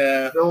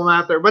 Yeah, No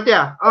matter. But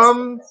yeah,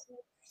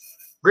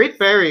 great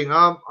pairing.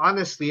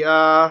 Honestly,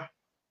 I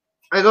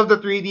love the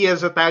 3D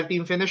as a tag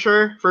team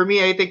finisher. For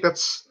me, I think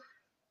that's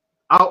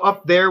out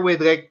up there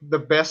with like the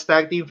best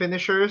tag team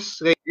finishers.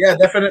 Like yeah,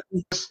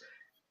 definitely, it's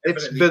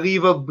definitely.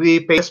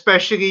 believably pain,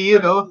 especially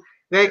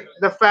like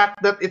the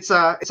fact that it's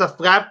a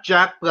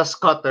flapjack plus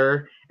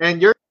cutter,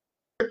 and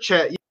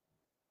che-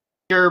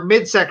 your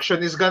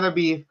midsection is gonna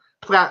be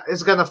flat.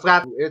 Is gonna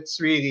flat. It's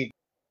really,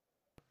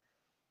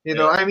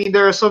 Yeah, I mean,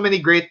 there are so many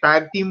great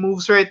tag team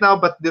moves right now,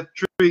 but the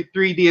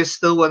 3D is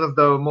still one of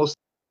the most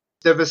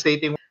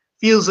devastating.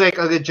 Feels like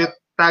a legit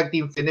tag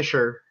team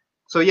finisher.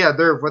 So yeah,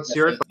 Derv, what's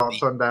your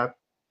thoughts definitely. on that?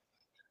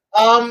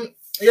 Um,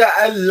 yeah,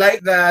 I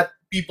like that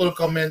people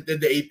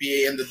commented the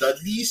APA and the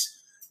Dudleys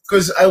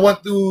because I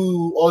want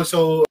to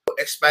also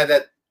expand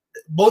that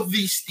both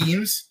these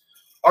teams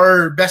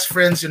are best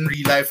friends in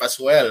real life as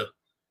well.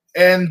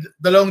 And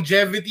the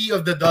longevity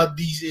of the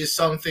Dudleys is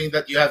something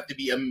that you have to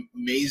be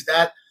amazed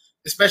at,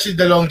 especially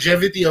the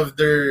longevity of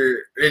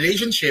their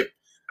relationship.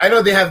 I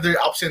know they have their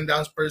ups and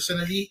downs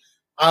personally,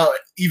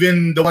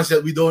 even the ones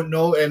that we don't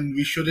know and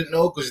we shouldn't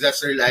know because that's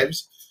their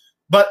lives.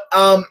 But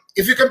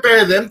if you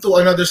compare them to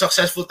another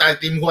successful tag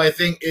team, who I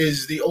think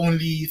is the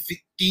only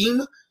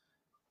team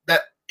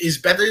that is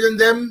better than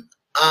them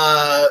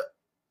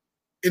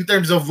in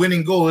terms of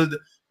winning gold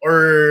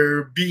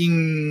or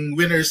being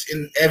winners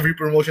in every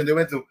promotion they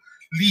went to,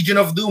 Legion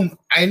of Doom.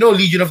 I know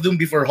Legion of Doom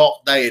before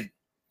Hawk died.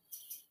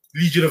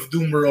 Legion of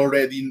Doom were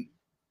already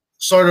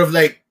sort of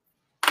like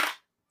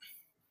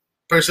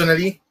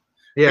personally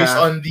based Yeah.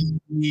 on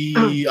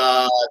the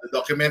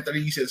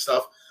documentaries and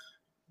stuff.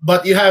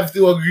 But you have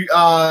to agree.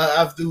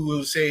 Have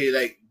to say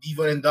like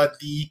Devon and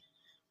Dudley,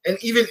 and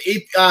even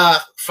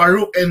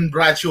Farouk and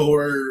Bradshaw, who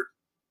are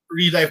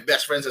real life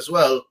best friends as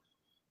well,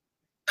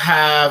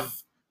 have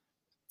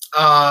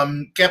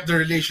kept the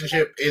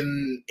relationship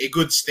in a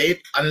good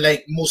state.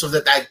 Unlike most of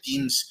the tag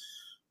teams,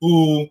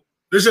 who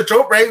there's a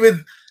trope right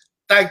with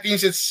tag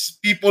teams. It's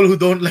people who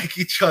don't like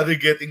each other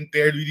getting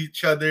paired with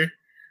each other.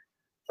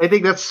 I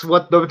think that's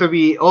what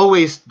WWE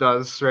always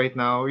does right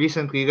now.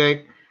 Recently,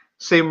 like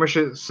same with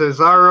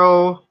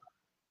Cesaro,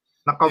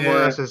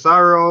 Nakamura Yeah,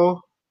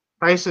 Cesaro,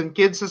 Tyson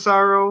Kidd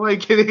Cesaro. I'm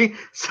kidding.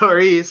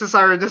 Sorry,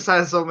 Cesaro just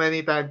has so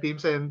many tag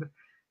teams, and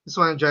just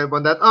want to jive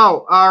on that.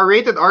 Oh,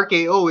 Rated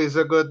RKO is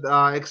a good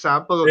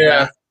example of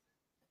yeah, that.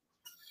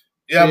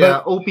 So yeah.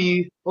 yeah, But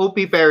OP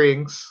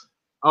pairings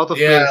out of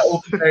yeah, place.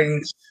 open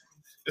pairings.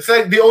 It's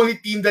like the only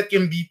team that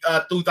can beat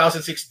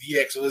 2006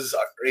 DX was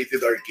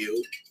rated RKO.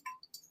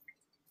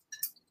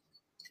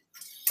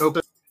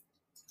 Okay.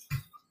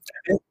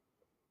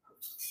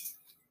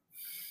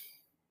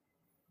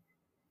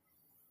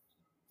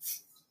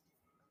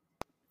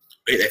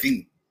 Wait, I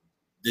think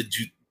did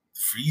you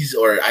freeze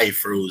or I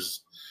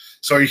froze?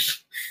 Sorry.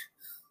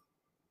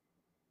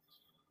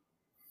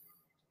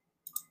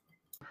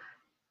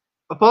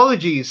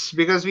 Apologies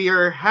because we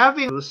are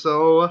having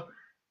so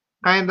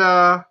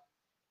kinda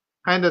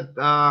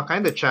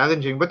kinda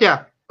challenging. But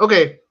yeah,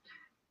 okay.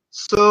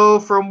 So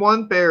from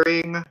one tag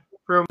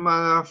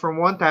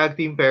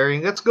team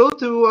pairing, let's go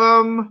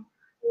to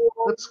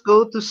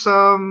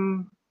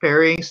some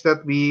pairings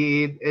that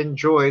we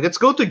enjoy. Let's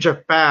go to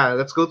Japan.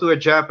 Let's go to a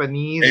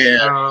Japanese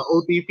Yeah,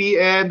 OTP,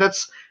 and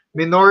that's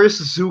Minoru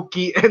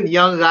Suzuki and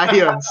Young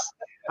Lions.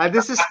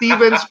 This is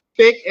Steven's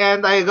pick,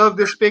 and I love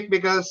this pick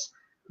because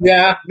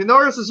yeah,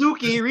 Minoru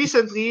Suzuki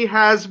recently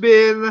has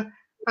been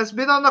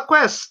on a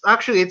quest.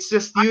 Actually, it's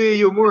just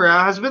Yuya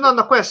Uemura has been on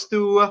a quest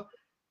to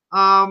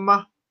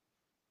um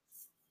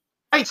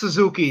fight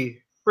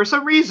Suzuki for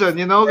some reason.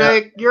 yeah,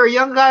 Like you're a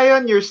young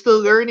lion, you're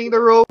still learning the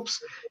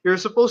ropes. You're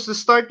supposed to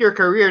start your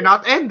career,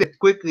 not end it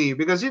quickly,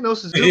 because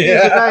Suzuki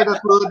is a yeah, guy that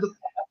would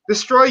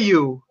destroy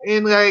you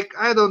in, like,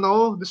 I don't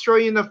know, destroy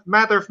you in a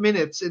matter of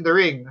minutes in the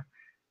ring.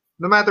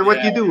 No matter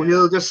what yeah, you do,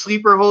 he'll just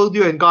sleeper hold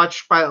you and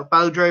gotch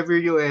pile driver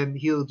you, and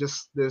he'll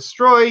just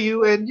destroy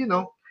you, and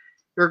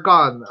you're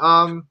gone.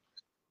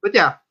 But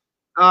yeah,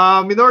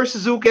 Minoru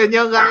Suzuki and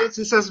Young Lions,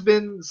 this has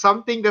been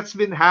something that's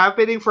been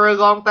happening for a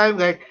long time.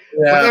 Like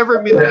yeah, whenever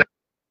Minoru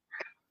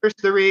enters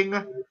the ring,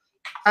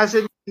 has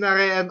an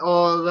inare and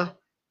all,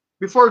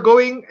 before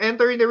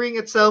entering the ring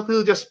itself,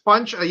 he'll just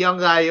punch a Young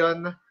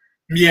Lion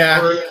yeah,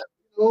 or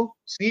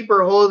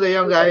sleeper hold a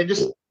Young Lion,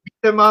 just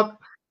beat him up,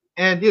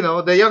 and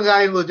the Young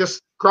Lion will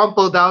just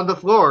crumple down the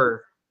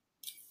floor.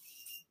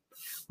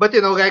 But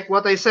like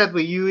what I said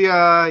with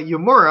Yuya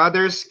Yumura,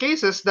 there's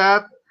cases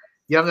that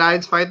Young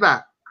Lions fight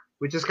back,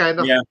 which is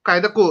yeah.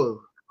 kind of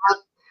cool.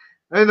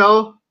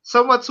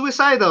 Somewhat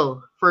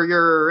suicidal for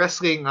your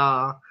wrestling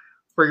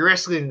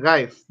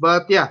life.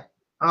 But yeah,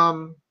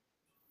 um,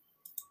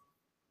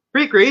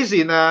 pretty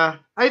crazy na.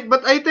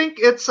 I think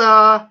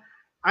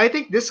I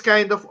think this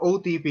kind of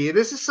OTP,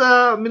 this is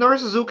Minoru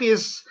Suzuki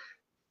is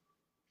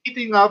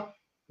beating up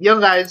Young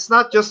Lions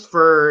not just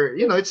for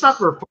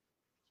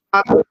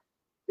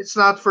it's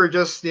not for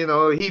just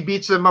he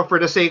beats them up for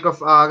the sake of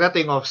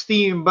getting off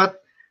steam,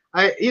 but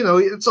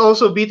it's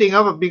also beating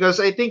up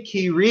because I think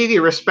he really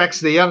respects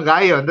the young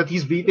lion that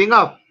he's beating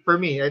up. For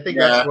me, I think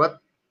Yeah. that's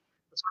what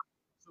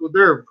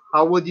Derv.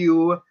 How would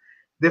you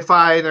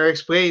define or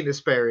explain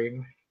this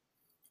pairing?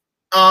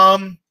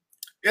 Um,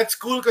 it's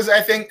cool because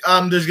I think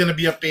there's gonna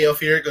be a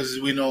payoff here because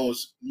we know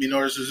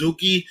Minoru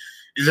Suzuki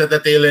is at the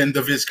tail end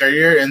of his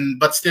career and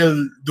but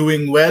still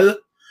doing well.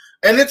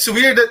 And it's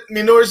weird that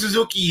Minoru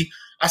Suzuki,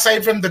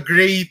 aside from the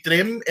gray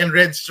trim and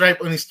red stripe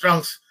on his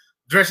trunks,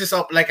 dresses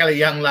up like a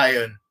young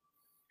lion.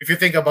 If you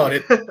think about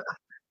it,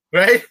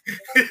 right?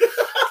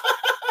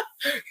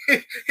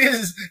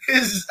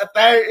 His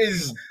attire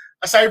is,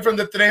 aside from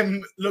the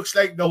trim, looks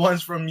like the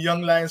ones from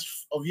Young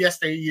Lions of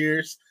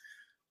yesteryears.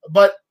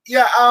 But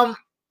yeah,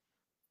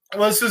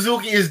 well,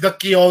 Suzuki is the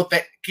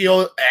chaotic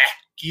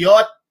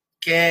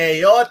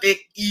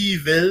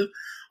evil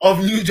of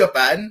New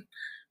Japan.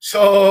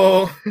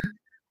 So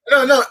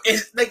no,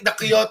 it's like the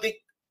chaotic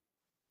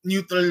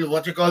neutral,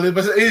 what you call it,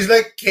 but it's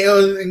like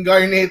chaos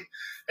incarnate,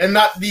 and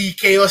not the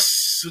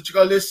chaos, what you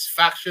call this,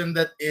 faction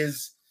that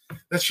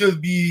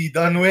should be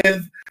done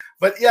with.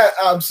 But yeah,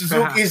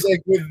 Suzuki is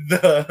like with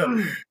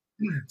the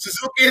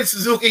Suzuki and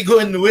Suzuki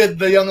going with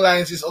the Young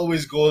Lions is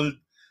always gold.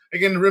 I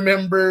can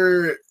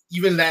remember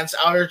even Lance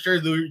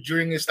Archer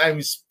during his time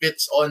he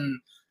spits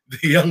on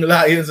the Young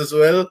Lions as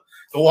well.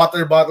 The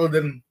water bottle,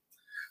 then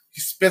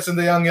he spits on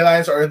the Young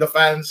Lions or in the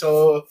fans.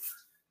 So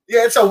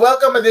yeah, it's a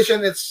welcome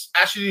addition. It's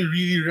actually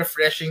really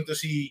refreshing to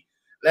see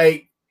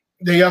like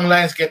the Young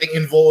Lions getting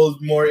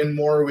involved more and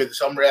more with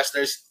some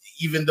wrestlers,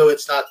 even though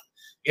it's not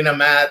in a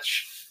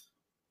match.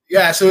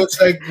 Yeah, so it's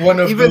like one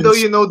of Even though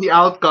those. you know the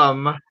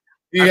outcome, at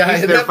Yeah,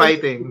 least they're definitely,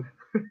 fighting.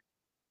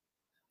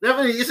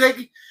 definitely. It's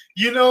like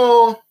you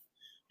know,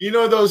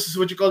 those,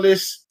 what you call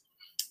this.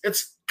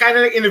 It's kind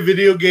of like in a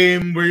video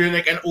game where you're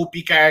like an OP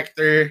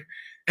character,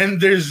 and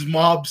there's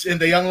mobs, and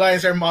the Young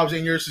Lions are mobs,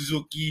 and you're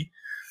Suzuki,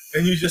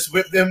 and you just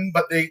whip them,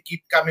 but they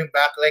keep coming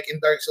back, like in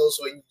Dark Souls,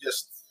 when you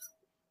just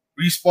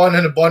respawn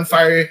on a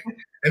bonfire,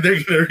 and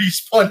they're gonna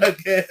respawn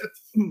again.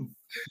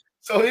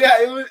 So yeah,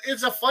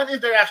 it's a fun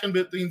interaction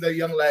between the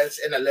Young Lions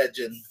and a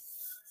legend,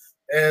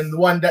 and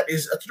one that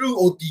is a true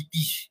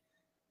OTP,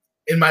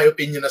 in my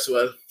opinion as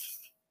well.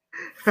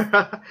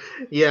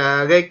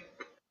 Yeah, like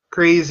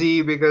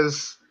crazy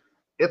because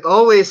it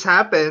always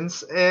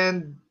happens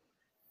and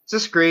it's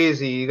just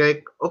crazy.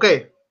 Like,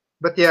 okay.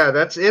 But yeah,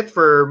 that's it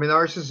for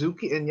Minoru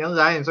Suzuki and Young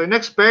Lions. Our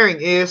next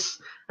pairing is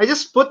I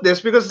just put this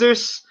because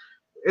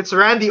it's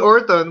Randy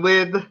Orton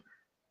with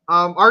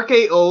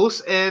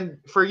RKOs, and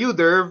for you,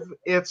 Derv,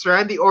 it's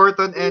Randy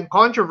Orton and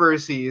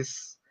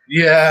controversies.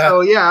 Yeah,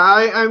 So yeah,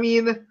 I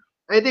mean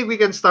I think we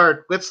can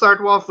start. Let's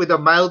start off with a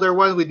milder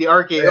one with the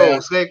yeah.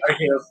 RKOs. Like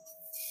Okay.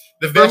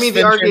 The for me, best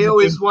the finisher in the RKO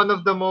game. is one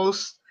of the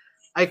most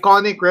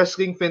iconic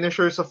wrestling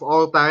finishers of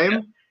all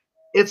time.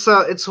 It's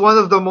one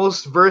of the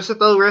most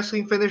versatile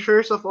wrestling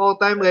finishers of all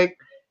time. Like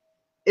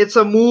it's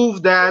a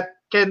move that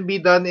can be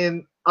done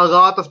in a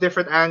lot of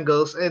different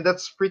angles, and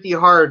that's pretty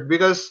hard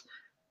because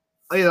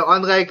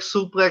unlike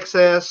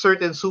suplexes,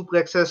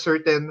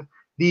 certain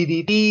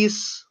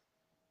DDTs,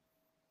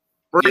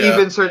 or Yeah,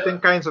 even certain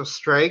kinds of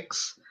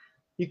strikes,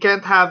 you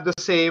can't have the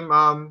same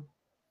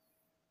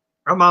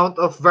amount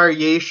of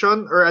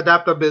variation or yeah,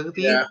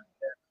 adaptability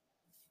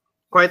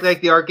quite like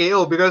the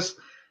RKO because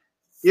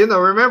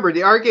remember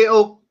the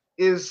RKO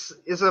is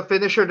a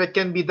finisher that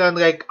can be done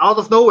like out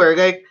of nowhere.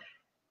 Like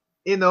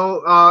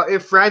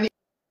if Randy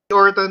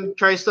Orton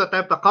tries to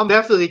attempt a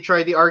comeback, definitely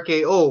try the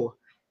RKO.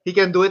 He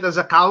can do it as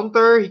a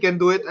counter. He can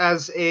do it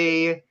as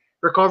a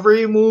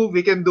recovery move.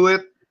 He can do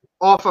it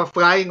off a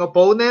flying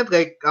opponent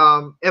like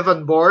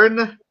Evan Bourne.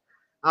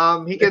 He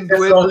like can do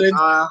Seth it.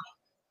 Rollins.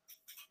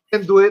 He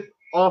can do it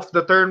off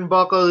the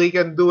turnbuckle. He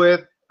can do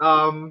it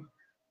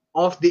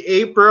off the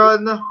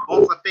apron,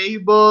 off a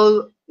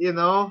table.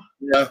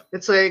 Yeah,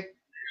 It's like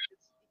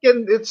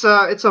it's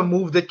a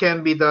move that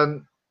can be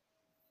done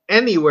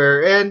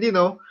anywhere, and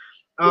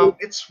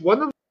it's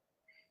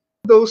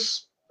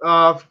those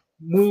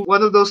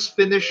one of those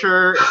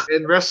finisher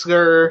and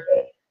wrestler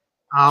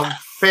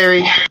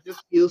pairing that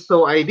just feels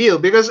so ideal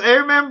because I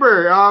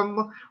remember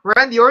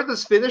Randy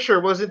Orton's finisher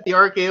wasn't the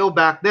RKO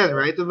back then,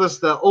 right? It was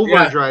the yeah,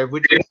 overdrive,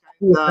 which is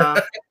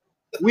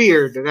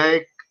weird.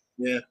 Like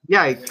yeah,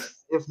 yikes!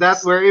 If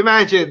that were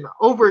imagine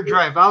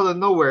overdrive out of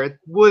nowhere, it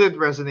wouldn't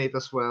resonate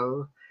as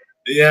well.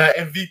 yeah.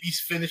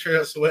 MVP's finisher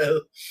as well.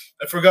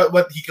 I forgot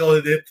what he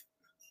called it.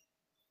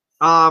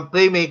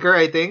 Playmaker,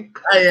 I think.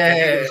 Ah, yeah, I think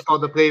yeah, it yeah. was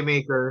called the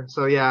Playmaker.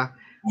 So yeah,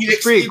 it's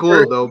Felix pretty Keeper.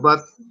 cool though.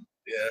 But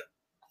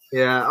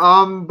Yeah.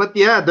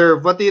 yeah,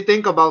 Derv, what do you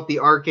think about the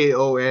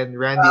RKO and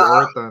Randy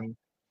Uh, Orton?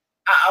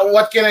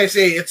 what can I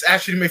say? It's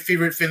actually my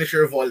favorite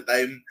finisher of all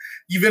time.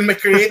 Even my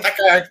create a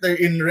character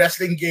in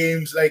wrestling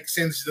games like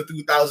since the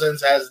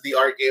 2000s has the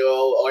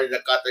RKO or the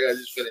cutter as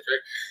his finisher.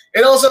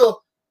 And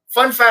also,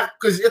 fun fact,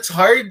 because it's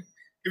hard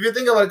if you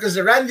think about it, because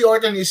Randy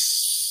Orton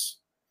is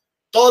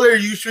taller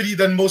usually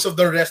than most of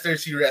the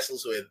wrestlers he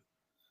wrestles with.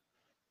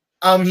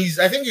 I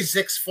think he's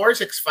 6'4",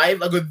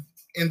 6'5", a good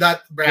in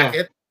that Yeah,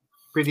 bracket.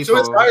 pretty So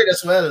it's tall. hard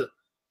as well.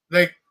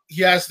 Like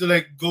he has to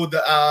like go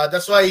the.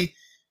 That's why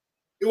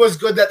it was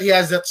good that he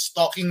has that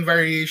stalking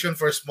variation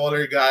for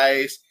smaller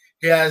guys.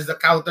 He has the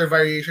counter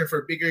variation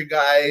for bigger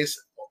guys.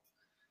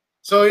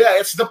 So yeah,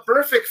 it's the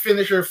perfect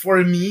finisher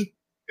for me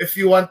if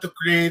you want to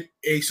create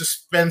a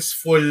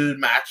suspenseful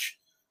match.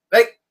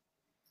 Like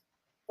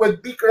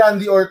with peak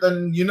Randy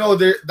Orton,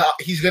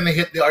 he's gonna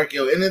hit the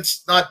RKO, and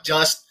it's not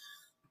just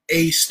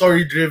a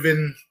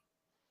story-driven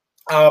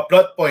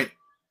plot point,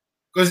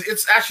 because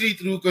it's actually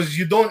true, because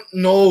you don't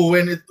know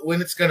when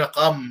it's gonna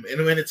come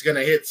and when it's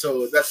gonna hit.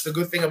 So that's the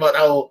good thing about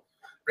how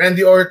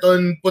Randy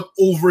Orton put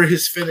over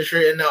his finisher,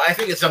 and now I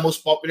think it's the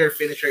most popular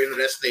finisher in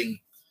wrestling,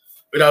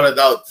 without a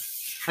doubt.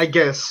 I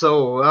guess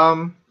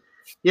so.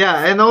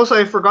 Yeah, and also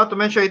I forgot to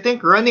mention. I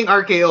think running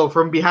RKO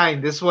from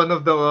behind is one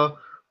of the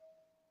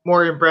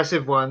more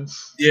impressive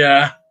ones.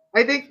 Yeah,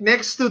 I think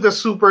next to the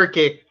super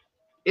kick,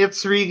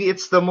 it's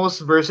the most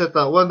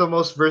versatile, one of the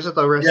most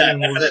versatile yeah, wrestling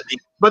moves. definitely.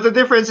 But the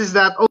difference is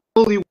that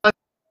only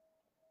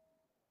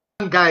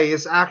one guy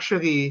is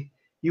actually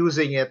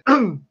using it.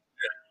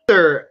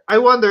 I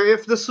wonder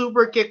if the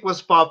super kick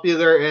was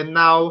popular and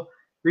now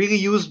really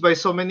used by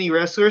so many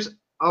wrestlers.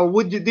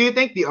 Do you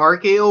think the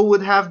RKO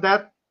would have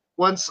that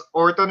once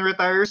Orton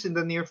retires in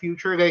the near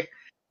future? Like,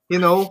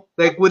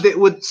 like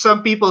would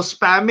some people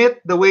spam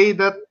it the way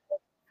that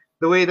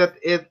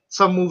it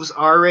some moves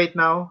are right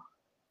now?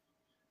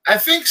 I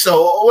think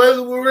so.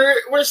 Well,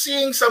 we're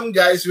seeing some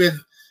guys with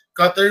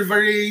cutter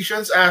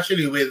variations,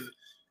 actually, with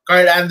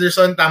Carl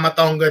Anderson,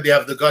 Tamatonga. They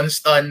have the gun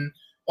stun.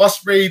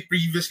 Osprey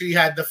previously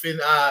had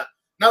the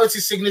now it's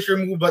his signature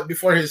move, but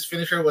before his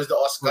finisher was the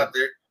Os Right.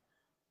 cutter.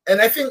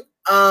 And I think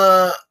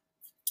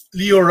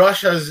Leo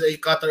Rush has a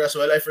cutter as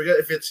well. I forget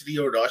if it's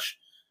Leo Rush.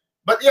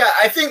 But yeah,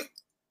 I think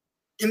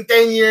in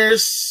 10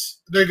 years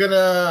they're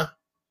gonna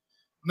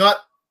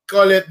not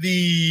call it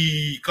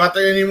the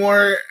cutter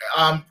anymore.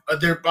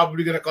 They're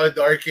probably gonna call it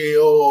the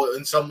RKO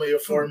in some way or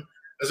form,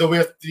 as a way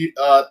of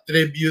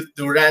tribute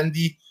to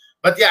Randy.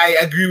 But yeah,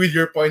 I agree with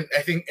your point.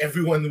 I think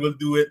everyone will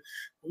do it.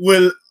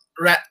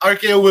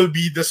 RKO will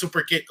be the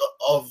super kick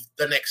of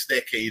the next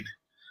decade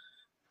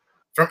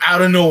from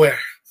out of nowhere.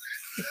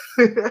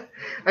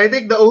 I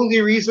think the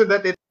only reason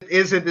that it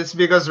isn't is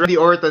because Randy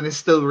Orton is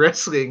still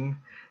wrestling.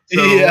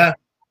 So Yeah,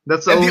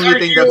 that's the and the only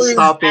thing RKO that's is actually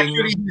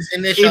stopping his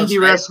initials,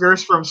 indie right?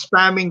 wrestlers from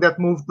spamming that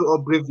move to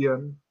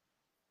oblivion.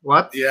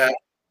 What? Yeah,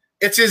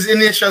 it's his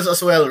initials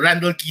as well.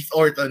 Randall Keith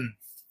Orton.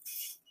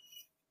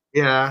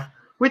 Yeah.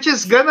 Which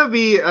is gonna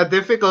be a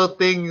difficult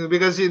thing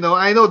because I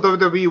know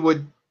WWE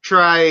would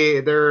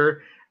try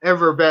their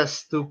ever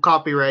best to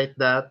copyright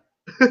that.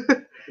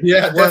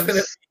 Yeah, definitely,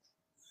 Once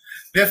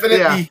yeah.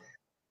 definitely.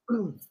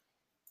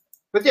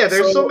 But yeah,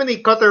 there's so So many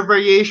cutter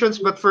variations,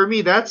 but for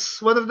me,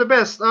 that's one of the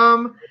best.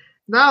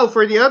 Now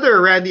for the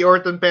other Randy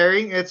Orton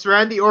pairing, it's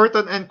Randy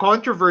Orton and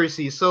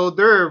controversy. So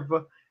Derv,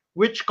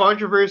 which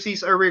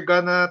controversies are we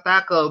gonna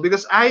tackle?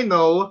 Because I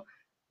know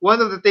one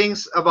of the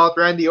things about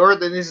Randy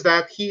Orton is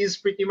that he is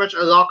pretty much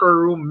a locker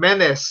room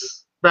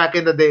menace back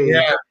in the day.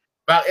 yeah,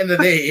 back in the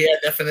day, yeah,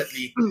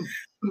 definitely.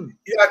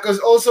 Yeah, because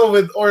also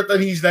with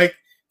Orton, he's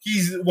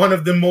one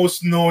of the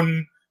most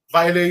known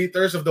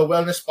violators of the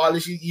wellness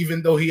policy.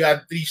 Even though he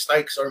had 3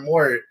 strikes or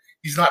more,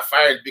 he's not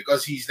fired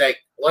because he's like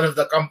one of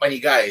the company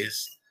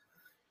guys,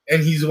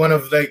 and he's one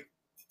of like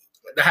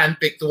the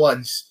handpicked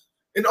ones.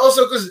 And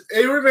also because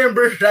I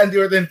remember Randy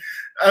Orton,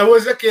 I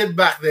was a kid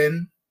back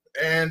then,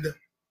 and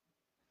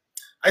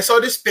I saw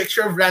this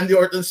picture of Randy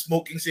Orton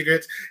smoking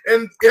cigarettes.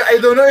 And I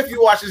don't know if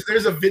you watch this.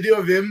 There's a video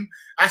of him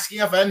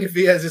asking a fan if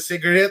he has a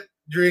cigarette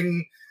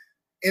during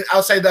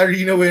outside the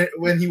arena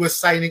when he was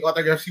signing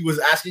autographs. He was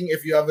asking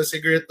if you have a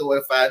cigarette to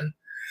a fan.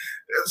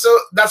 So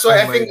that's Oh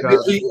why I my think god.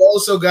 he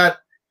also got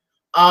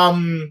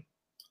um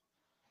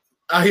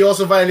he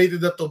also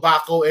violated the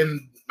tobacco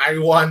and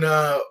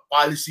marijuana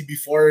policy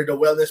before the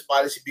wellness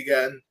policy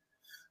began.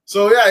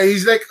 So yeah,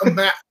 he's like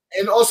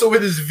and also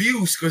with his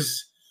views,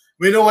 because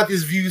we know what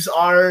his views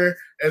are,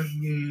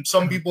 and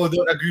some people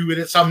don't agree with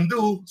it, some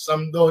do,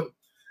 some don't.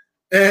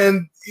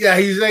 And yeah,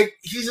 he's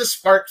a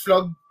spark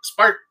plug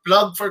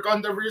for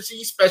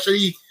controversy,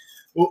 especially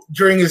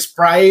during his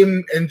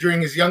prime and during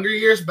his younger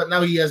years. But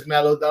now he has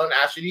mellowed down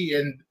actually,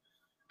 and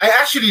I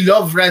actually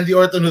love Randy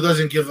Orton, who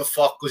doesn't give a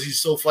fuck because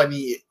he's so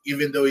funny,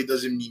 even though he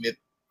doesn't mean it.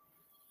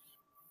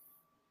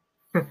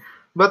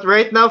 But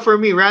right now for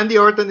me, Randy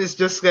Orton is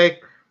just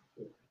like,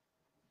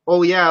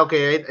 oh yeah,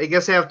 okay, I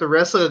guess I have to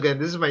wrestle again.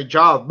 This is my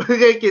job.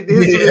 Like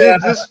Yeah,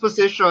 his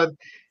position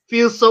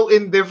feels so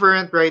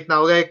indifferent right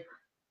now. Like,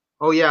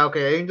 oh yeah,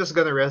 okay, I'm just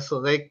gonna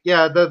wrestle. Like,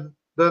 yeah, the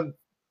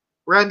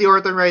Randy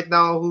Orton right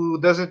now who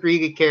doesn't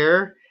really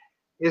care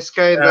is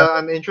kind yeah,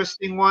 of an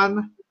interesting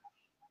one.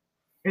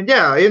 And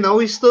yeah,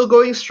 he's still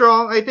going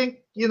strong. I think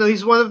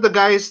he's one of the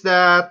guys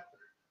that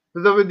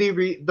the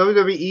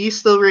WWE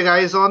still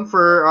relies on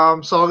for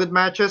solid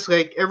matches.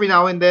 Like every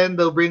now and then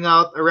they'll bring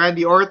out a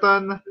Randy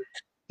Orton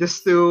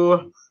just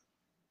to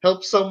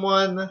help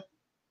someone,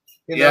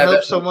 yeah.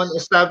 help someone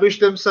establish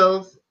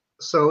themselves.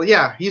 So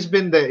yeah, he's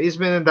been there. He's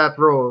been in that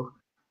role.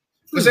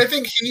 Because I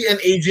think he and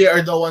AJ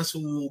are the ones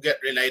who get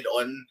relied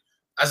on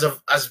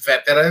as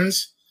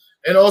veterans,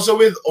 and also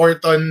with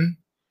Orton,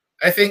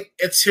 I think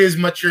it's his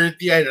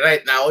maturity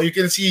right now. You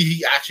can see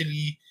he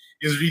actually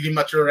is really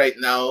mature right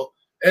now,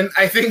 and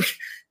I think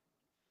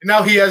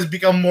now he has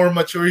become more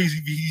mature.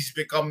 He's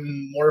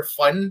become more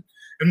fun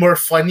and more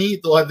funny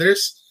to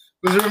others.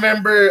 Because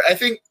remember, I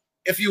think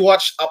if you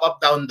watch Up Up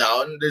Down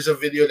Down, there's a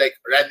video like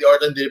Randy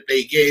Orton did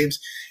play games.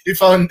 He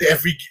found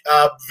every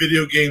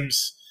video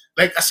games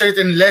like a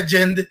certain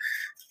legend.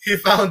 He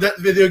found that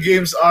video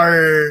games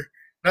are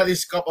not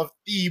his cup of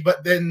tea.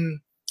 But then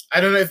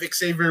I don't know if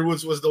Xavier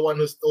Woods was the one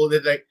who told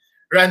it. Like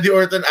Randy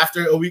Orton,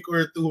 after a week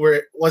or two,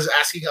 where was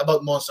asking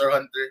about Monster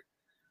Hunter.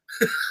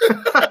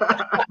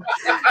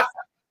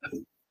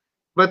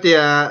 But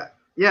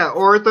yeah,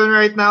 Orton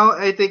right now,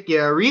 I think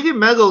really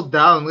mellowed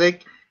down.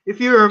 Like if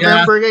you Yeah,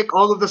 remember, like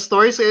all of the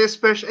stories,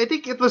 especially I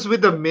think it was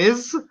with the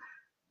Miz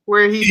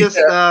where he just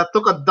yeah,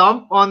 took a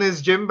dump on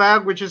his gym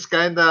bag, which is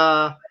kind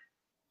of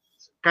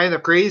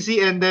crazy.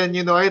 And then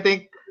I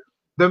think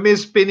the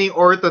Miz pinning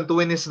Orton to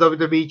win his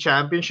WWE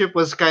Championship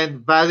was kind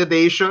of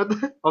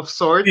validation of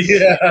sorts,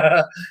 yeah.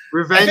 I think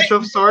revenge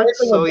of sorts.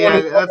 Orton was So the one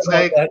yeah, who talked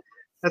about that.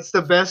 that's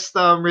the best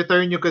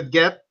return you could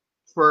get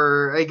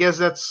for. I guess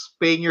that's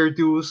paying your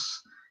dues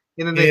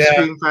in an Yeah,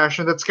 extreme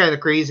fashion. That's kind of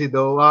crazy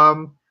though.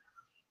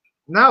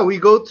 Now we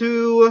go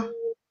to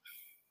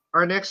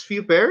our next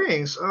few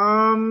pairings.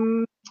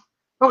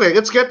 Okay,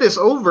 let's get this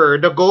over.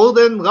 The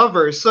Golden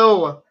Lovers.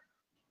 So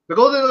the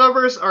Golden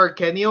Lovers are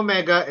Kenny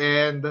Omega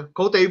and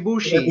Kota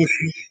Ibushi.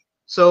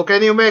 So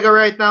Kenny Omega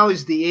right now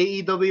is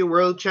the AEW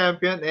World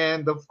Champion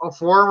and a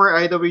former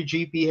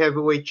IWGP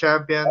Heavyweight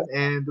Champion,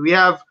 and we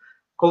have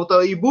Kota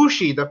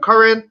Ibushi, the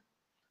current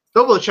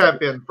double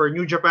champion for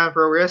New Japan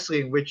Pro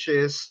Wrestling, which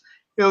is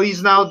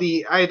he's now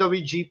the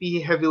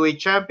IWGP Heavyweight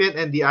Champion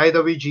and the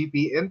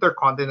IWGP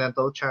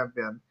Intercontinental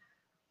Champion.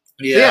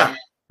 So yeah, yeah,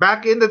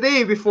 back in the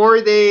day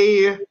before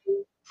they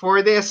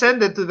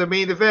ascended to the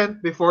main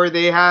event, before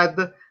they had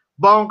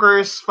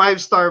bonkers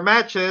 5-star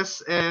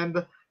matches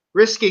and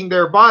risking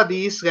their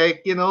bodies,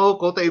 like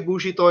Kota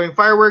Ibushi throwing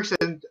fireworks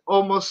and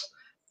almost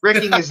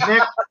breaking his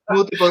neck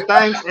multiple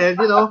times, and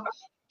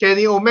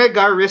Kenny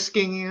Omega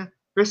risking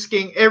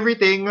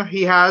everything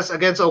he has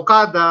against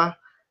Okada.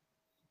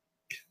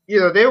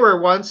 They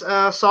were once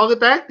a solid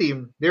tag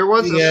team. There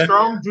was a yeah,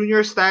 strong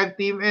juniors tag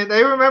team, and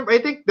I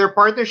think their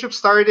partnership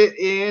started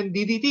in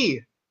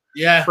DDT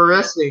yeah, for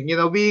wrestling.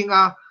 Being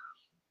a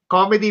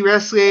comedy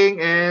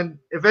wrestling, and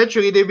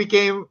eventually they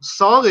became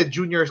solid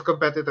juniors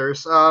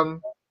competitors.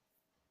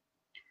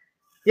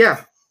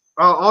 Yeah,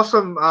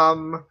 awesome,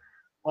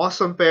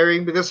 awesome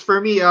pairing because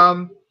for me,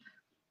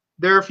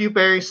 there are a few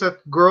pairings that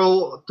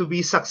grow to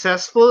be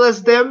successful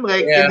as them,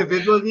 like yeah,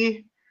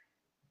 individually,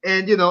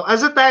 and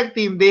as a tag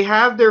team, they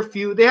have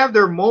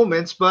their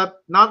moments, but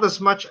not as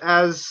much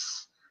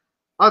as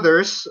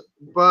others.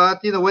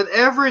 But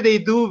whenever they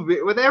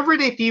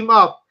team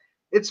up,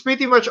 it's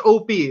pretty much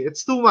OP.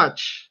 It's too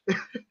much. It's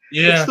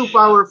yeah, too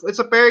powerful. It's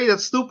a pairing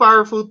that's too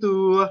powerful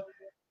to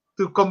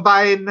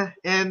combine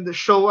and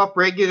show up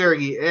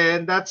regularly,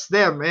 and that's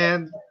them.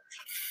 And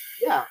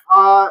yeah,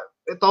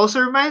 it also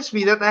reminds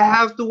me that I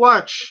have to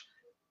watch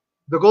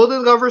the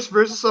Golden Lovers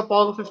versus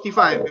Apollo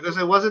 55 because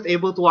I wasn't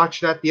able to watch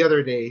that the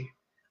other day.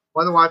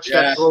 Want to watch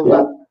that yeah.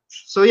 throwback.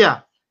 So yeah.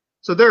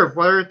 So Derv,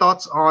 what are your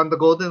thoughts on the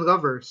Golden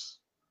Lovers?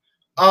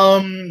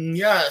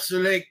 Yeah. So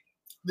like,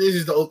 this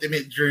is the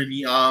ultimate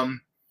journey.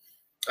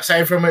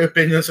 Aside from my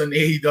opinions on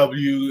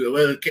AEW,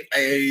 well,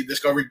 I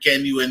discovered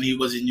Kenny when he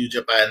was in New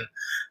Japan.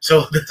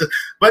 So,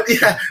 but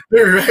yeah,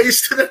 the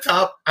rise to the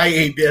top.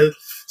 Hi, Bill.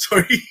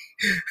 Sorry.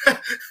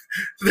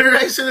 The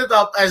rise to the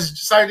top as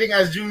starting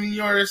as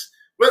juniors.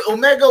 Well,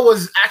 Omega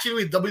was actually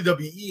with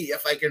WWE,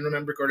 if I can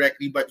remember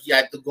correctly, but he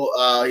had to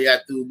go. He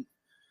had to.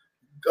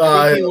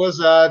 I think Uh, he was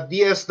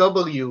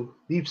DSW,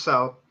 Deep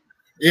South.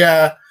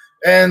 yeah,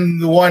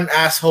 and one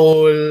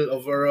asshole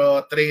of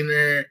a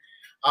trainer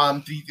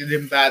treated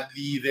him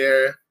badly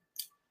there,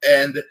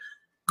 and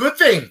good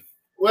thing.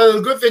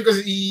 Well, good thing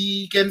because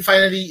he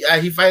finally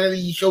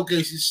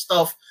showcased his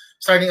stuff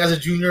starting as a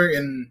junior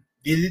in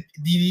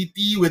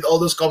DDT with all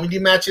those comedy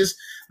matches.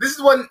 This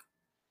is one.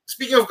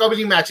 Speaking of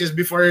comedy matches,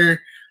 before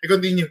I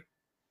continue,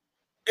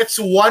 it's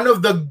one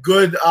of the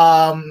good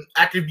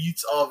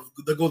attributes of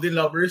the Golden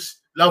Lovers.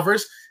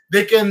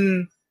 They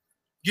can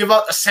give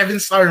out a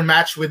 7-star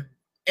match with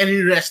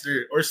any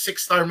wrestler or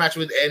 6-star match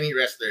with any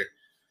wrestler,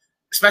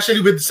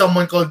 especially with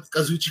someone called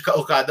Kazuchika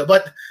Okada.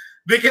 But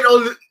they can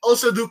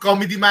also do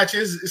comedy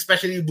matches,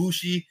 especially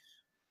Bushi.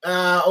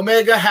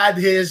 Omega had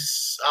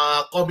his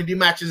comedy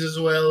matches as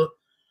well.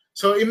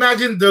 So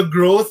imagine the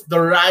growth,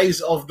 the rise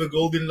of the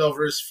Golden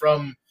Lovers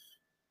from,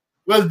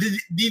 well,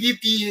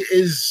 DDT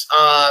is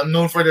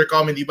known for their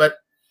comedy, but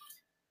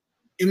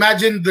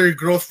imagine their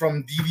growth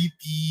from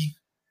DDT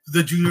to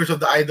the juniors of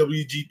the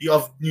IWGP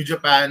of New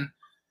Japan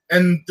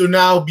and to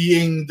now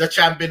being the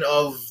champion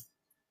of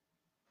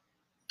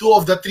two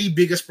of the three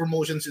biggest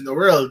promotions in the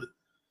world.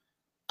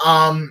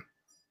 Um,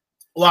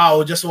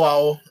 wow, just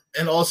wow.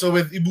 And also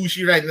with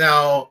Ibushi right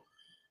now,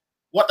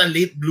 what a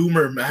late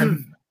bloomer,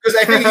 man. Because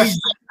I think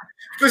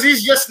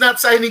he's just not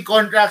signing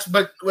contracts,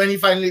 but when he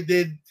finally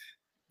did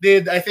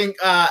I think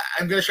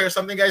I'm gonna share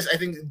something, guys. I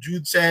think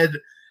Jude said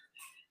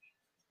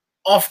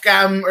off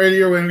cam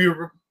earlier when we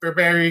were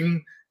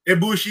preparing,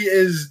 Ibushi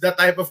is the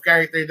type of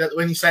character that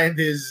when he signed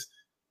his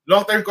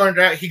long term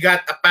contract, he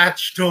got a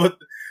patch note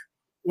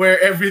where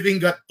everything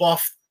got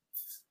buffed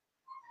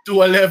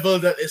to a level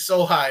that is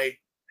so high.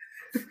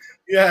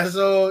 Yeah,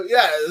 so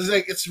yeah, it's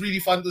like it's really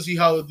fun to see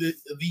how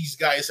these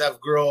guys have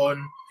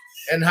grown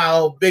and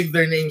how big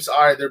their names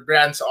are, their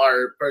brands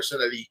are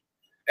personally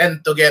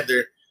and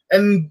together.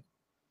 And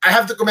I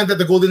have to comment that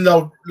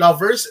the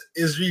Lovers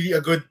is really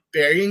a good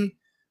pairing.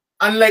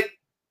 Unlike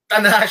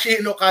Tanahashi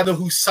and Okada,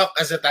 who suck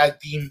as a tag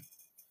team.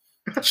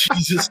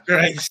 Jesus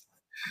Christ.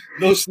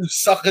 Those two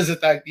suck as a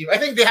tag team. I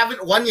think they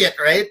haven't won yet,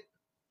 right?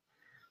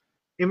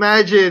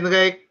 Imagine,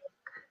 like,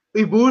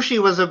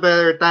 Ibushi was a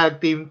better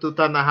tag team to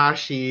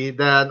Tanahashi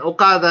than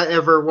Okada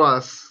ever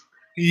was.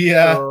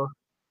 Yeah. So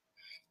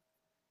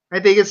I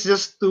think it's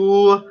just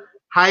two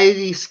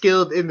highly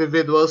skilled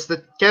individuals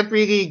that can't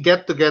really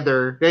get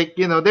together. Like,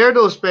 there are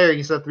those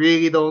pairings that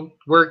really don't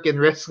work in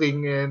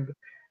wrestling, and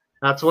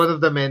that's one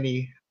of the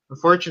many,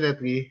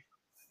 unfortunately.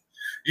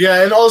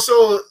 Yeah, and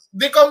also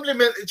they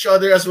complement each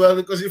other as well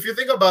because if you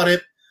think about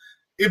it,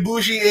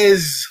 Ibushi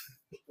is,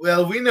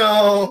 well, we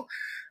know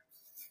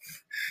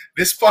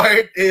this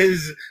part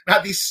is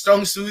not his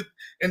strong suit,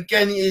 and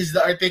Kenny is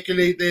the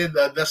articulated,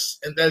 the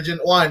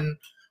intelligent one,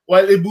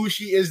 while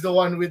Ibushi is the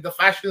one with the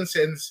fashion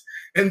sense,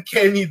 and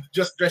Kenny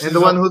just And the dresses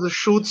one up. who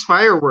shoots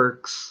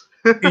fireworks.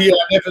 Yeah,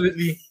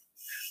 definitely.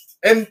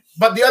 And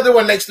but the other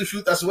one likes to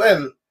shoot as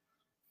well.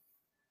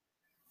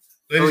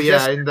 Oh It's yeah,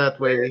 just in that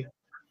way.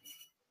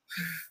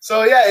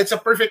 so yeah, it's a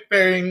perfect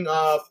pairing,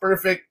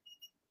 perfect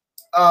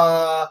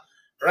uh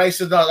rise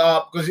to the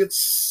top because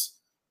it's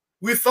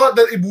we thought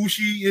that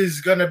Ibushi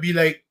is gonna be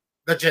like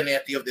the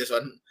Janetti of this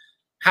one.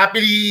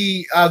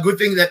 Happily, good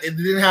thing that it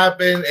didn't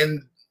happen,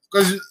 and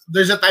because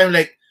there's a time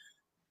like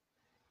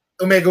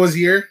Omega was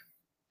here,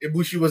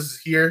 Ibushi was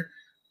here,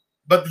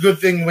 but good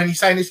thing when he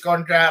signed his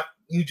contract,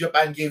 New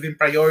Japan gave him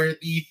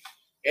priority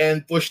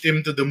and pushed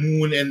him to the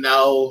moon, and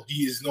now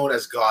he is known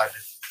as God.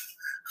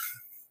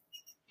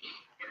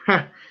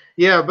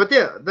 Yeah, but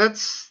yeah,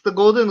 that's the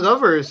Golden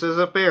Lovers as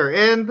a pair.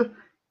 And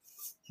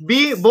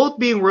both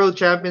being world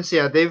champions,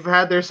 yeah, they've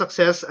had their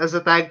success as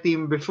a tag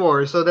team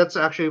before, so that's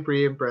actually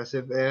pretty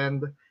impressive.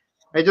 And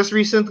I just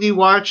recently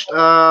watched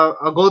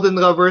a Golden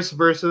Lovers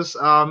versus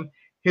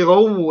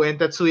Hiromu and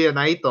Tatsuya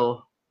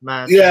Naito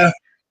Yeah, match.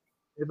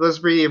 It was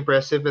pretty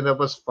impressive and that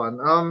was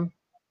fun.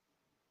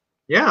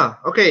 Yeah,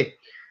 okay.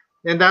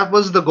 And that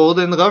was the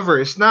Golden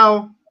Lovers.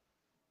 Now,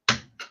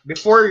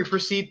 before we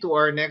proceed to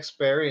our next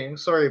pairing,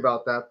 sorry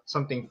about that,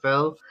 something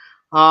fell.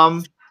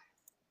 Um,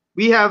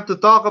 we have to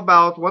talk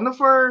about one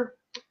of our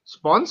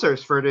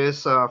sponsors for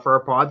this for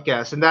our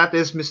podcast, and that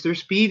is Mr.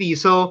 Speedy.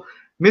 So,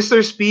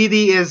 Mr.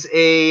 Speedy is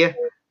a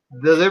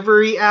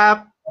delivery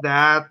app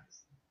that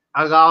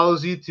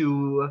allows you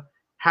to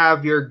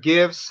have your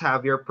gifts,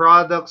 have your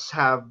products,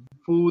 have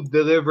food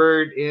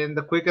delivered in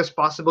the quickest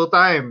possible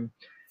time.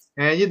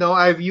 And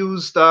I've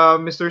used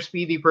Mr.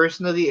 Speedy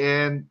personally,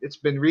 and it's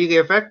been really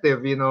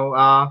effective.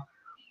 I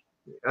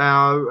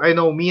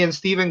know me and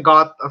Steven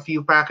got a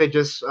few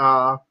packages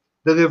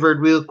delivered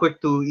real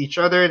quick to each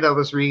other. That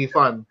was really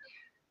fun.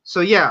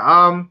 So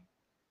yeah,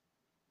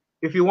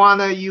 if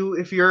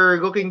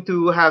you're looking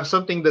to have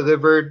something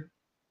delivered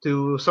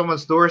to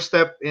someone's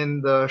doorstep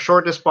in the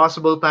shortest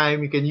possible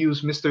time, you can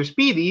use Mr.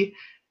 Speedy.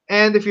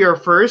 And if you're a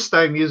first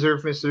time user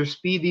of Mr.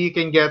 Speedy, you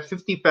can get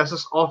 50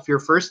 pesos off your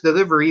first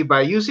delivery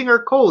by using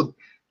our code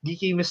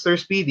Geeky Mr.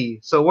 Speedy.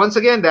 So once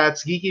again,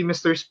 that's Geeky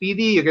Mr.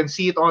 Speedy. You can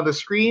see it on the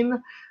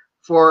screen.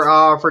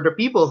 For the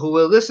people who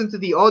will listen to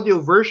the audio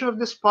version of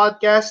this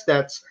podcast,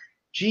 that's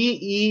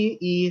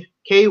GeeKymrSpeedy.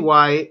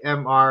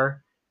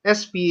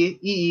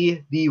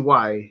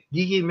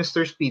 Geeky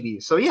Mr. Speedy.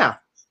 So yeah,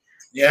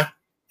 yeah,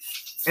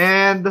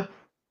 and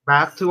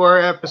back to our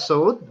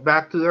episode,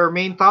 back to our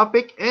main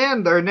topic,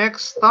 and our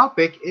next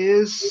topic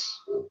is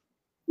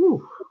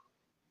whew,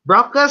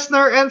 Brock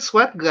Lesnar and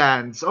sweat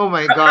glands. Oh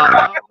my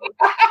god.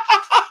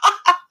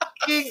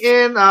 Being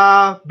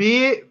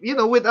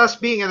in with us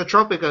being in a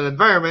tropical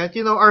environment,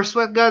 our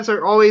sweat glands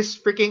are always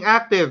freaking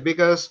active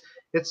because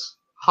it's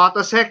hot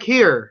as heck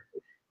here.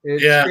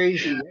 It's yeah,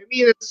 crazy. I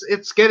mean,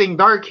 it's getting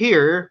dark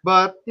here,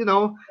 but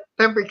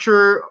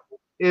temperature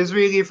is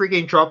really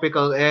freaking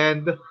tropical,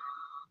 and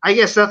I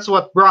guess that's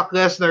what Brock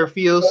Lesnar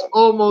feels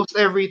almost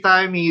every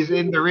time he's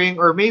in the ring,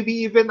 or maybe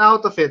even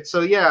out of it.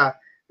 So yeah,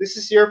 this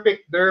is your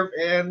pick, Derv,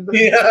 and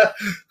yeah.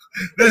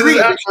 This is agree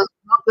actually because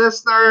Brock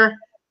Lesnar,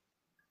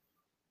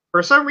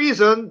 for some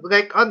reason,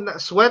 like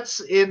sweats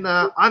in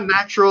an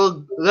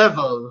unnatural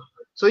level.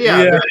 So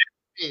yeah, yeah,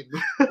 there's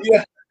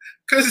yeah.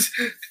 Because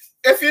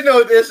if you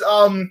notice,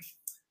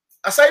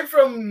 aside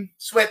from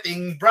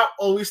sweating, Brock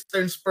always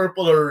turns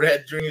purple or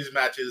red during his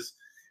matches,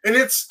 and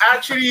it's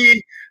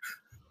actually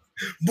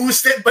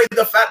boosted by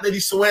the fact that he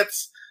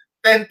sweats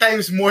 10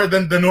 times more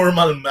than the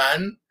normal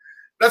man.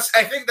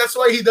 I think that's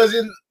why he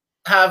doesn't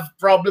have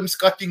problems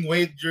cutting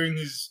weight during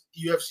his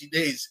UFC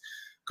days.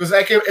 Because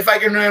if I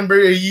can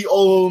remember, he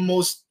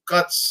almost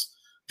cuts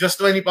just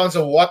 20 pounds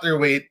of water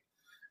weight,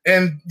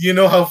 and you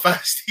know how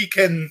fast he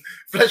can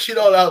flush it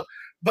all out.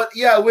 But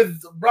yeah, with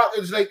Brock,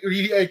 it's like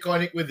really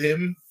iconic with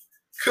him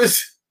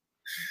because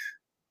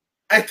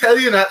I tell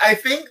you that, I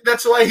think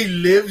that's why he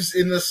lives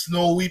in the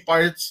snowy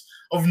parts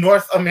of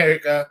North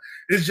America,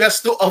 is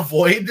just to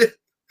avoid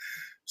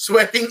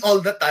sweating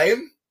all the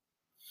time.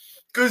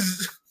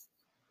 Cause,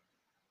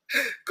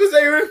 cause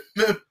I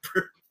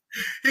remember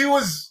he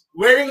was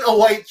wearing a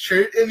white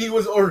shirt and he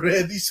was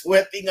already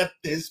sweating at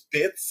his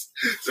pits.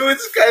 So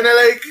it's kind of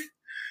like,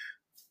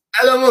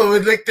 alam mo,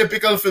 with like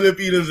typical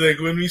Filipinos, like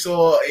when we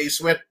saw a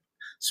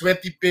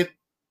sweaty pit,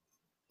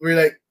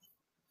 we're like,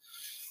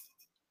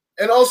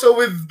 and also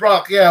with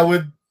Brock, yeah,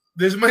 with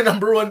this is my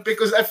number one pick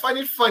because I find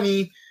it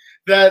funny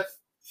that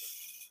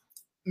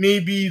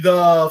maybe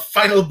the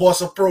final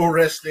boss of pro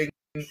wrestling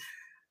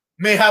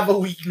may have a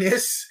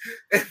weakness,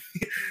 and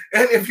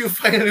if you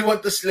finally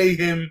want to slay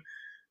him,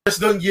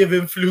 just don't give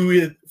him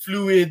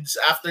fluids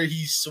after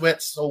he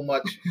sweats so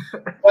much.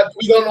 But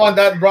we don't want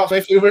that. Brock's my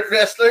favorite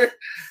wrestler,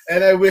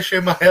 and I wish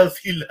him a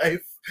healthy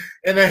life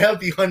and a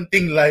healthy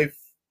hunting life.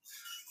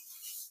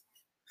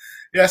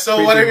 Yeah.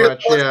 So, what Pretty are your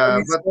much, thoughts on yeah.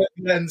 these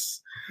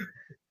sweatlands,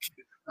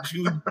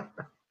 Jude?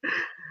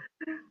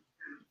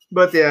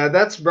 But yeah,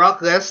 that's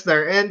Brock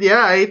Lesnar, and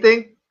yeah, I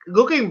think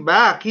looking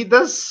back, he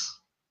does.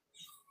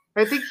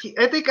 I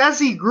think as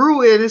he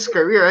grew in his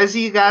career, as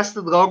he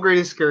lasted longer in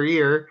his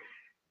career,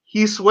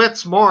 he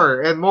sweats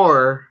more and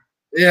more.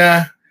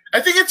 Yeah,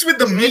 I think it's with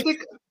the 'Cause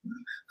meat.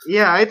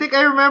 I think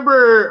I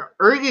remember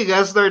early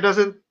Lesnar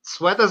doesn't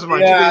sweat as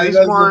much. Yeah, it He's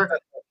doesn't. more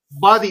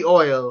body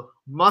oil,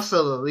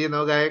 muscle.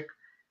 Like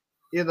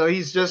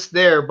he's just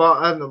there,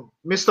 but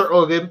Mr.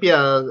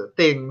 Olympia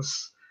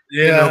things.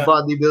 Yeah,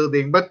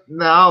 Bodybuilding. But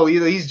now,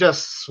 he's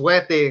just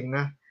sweating.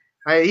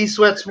 He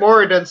sweats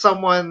more than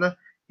someone.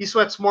 He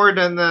sweats more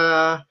than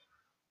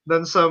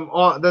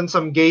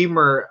some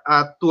gamer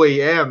at 2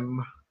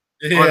 a.m.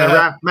 on a yeah,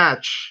 rap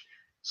match.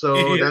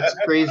 So yeah. that's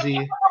crazy.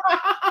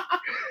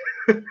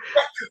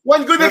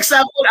 One good But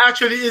example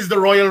actually is the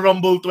Royal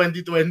Rumble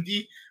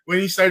 2020 when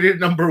he started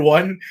number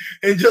one,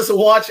 and just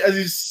watch as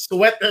his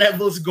sweat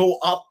levels go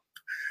up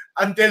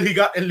until he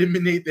got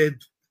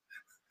eliminated.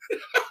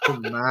 oh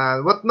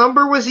man, what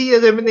number was he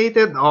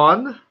eliminated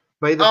on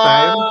by the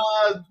time?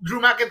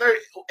 Drew McIntyre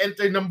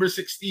entered number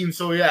 16,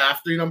 so yeah,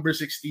 after number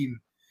 16, he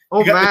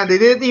Oh got man, they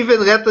didn't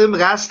even let him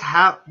last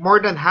more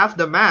than half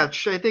the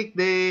match. I think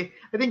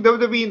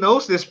WWE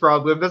knows this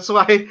problem. That's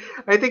why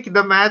I think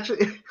the match,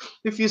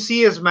 if you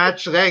see his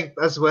match length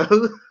as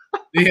well,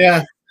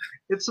 yeah,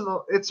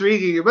 it's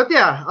really. But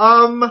yeah,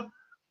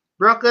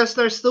 Brock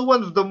Lesnar is still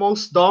one of the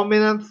most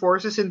dominant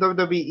forces in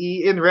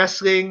WWE in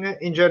wrestling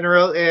in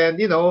general, and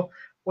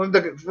one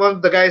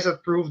of the guys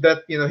that proved that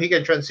he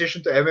can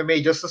transition to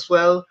MMA just as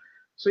well.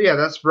 So yeah,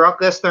 that's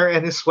Brock Lesnar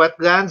and his sweat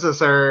glands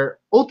as our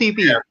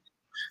OTP.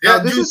 Now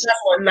yeah. this Jude, is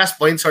that's one last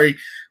point. Sorry,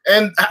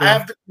 and I yeah.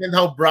 have to comment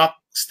how Brock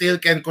still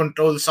can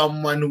control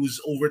someone who's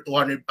over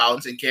 200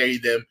 pounds and carry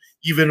them,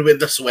 even with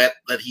the sweat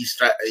that he's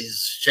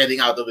shedding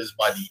out of his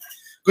body,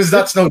 because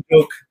that's no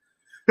joke.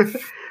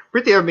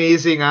 Pretty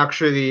amazing,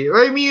 actually.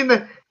 I mean,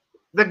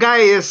 the guy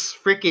is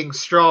freaking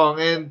strong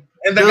and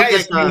And the guy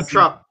built is like a lazy.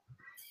 truck.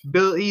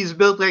 He's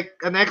built like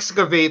an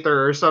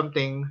excavator or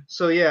something.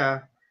 So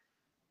yeah,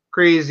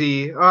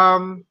 crazy.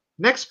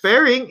 Next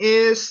pairing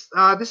is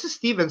this is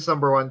Steven's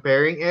number one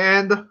pairing,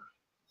 and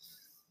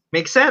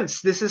makes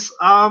sense. This is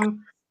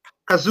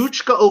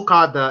Kazuchika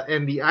Okada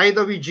and the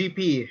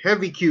IWGP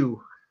Heavy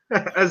Q,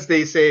 as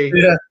they say,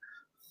 Yeah,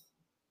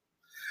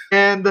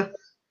 and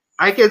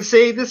I can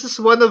say this is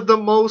one of the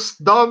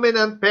most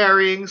dominant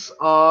pairings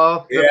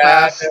of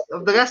yeah,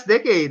 the last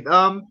decade.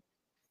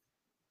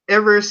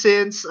 Ever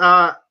since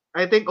I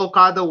think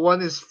Okada won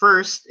his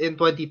first in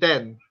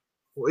 2010,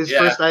 his yeah,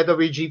 first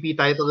IWGP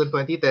title in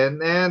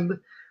 2010, and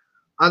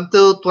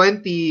until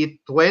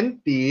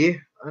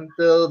 2020,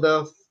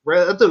 until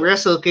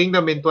Wrestle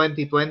Kingdom in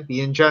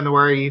 2020 in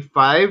January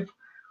 5,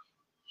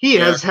 he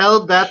yeah, has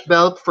held that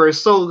belt for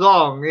so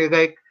long.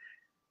 Like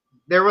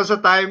there was a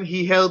time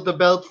he held the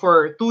belt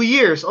for 2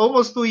 years,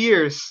 almost 2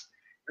 years.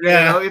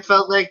 yeah. It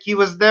felt like he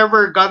was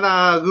never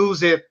gonna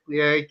lose it.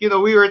 Like,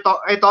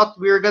 I thought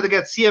we were gonna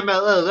get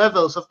CMLL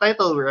levels of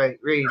title reigns,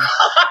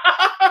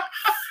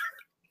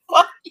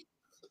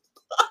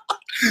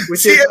 which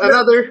See,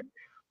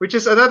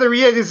 is another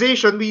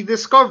realization we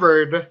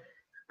discovered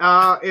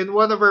in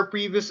one of our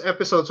previous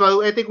episodes.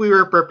 Well, I think we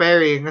were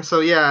preparing, so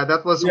yeah,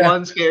 that was yeah,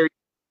 one scary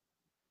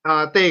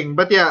thing.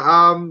 But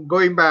yeah,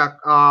 going back,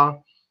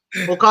 that's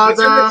another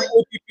Okada.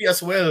 OTP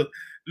as well.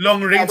 Long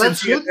Yeah, reigns in that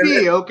should CMLL.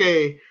 be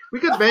okay. We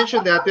could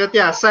mention that. But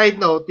yeah, side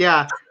note,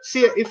 yeah.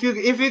 See, if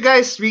you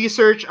guys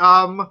research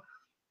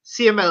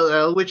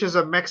CMLL, which is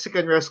a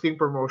Mexican wrestling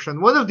promotion,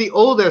 one of the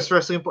oldest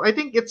I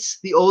think it's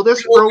the The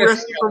oldest pro oldest,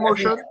 wrestling yeah, I think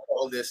promotion, it's the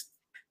oldest.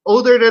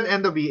 older than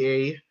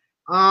NWA.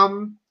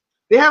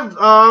 They have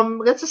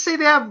let's just say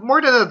they have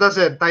more than a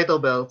dozen title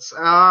belts.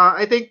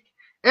 I think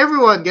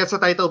everyone gets a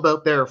title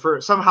belt there for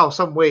somehow,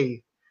 some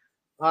way.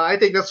 I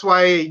think that's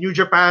why New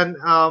Japan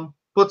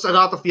puts a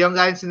lot of young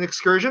lions in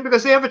excursion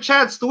because they have a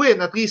chance to win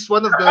at least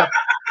one of the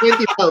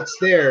 20 belts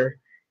there,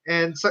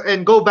 and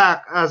go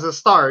back as a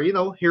star.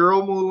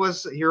 Hiromu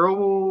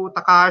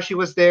Takahashi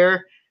was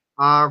there.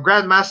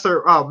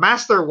 Grandmaster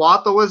Master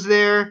Wato was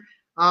there.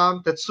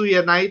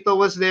 Tetsuya Naito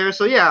was there.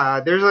 So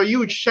yeah, there's a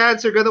huge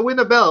chance you're gonna win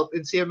a belt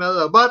in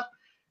CMLL. But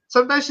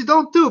sometimes you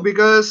don't too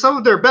because some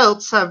of their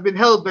belts have been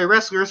held by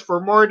wrestlers for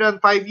more than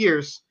 5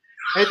 years.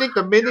 I think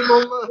the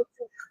minimum,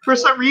 for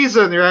some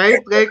reason, right?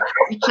 Like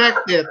we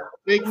checked it.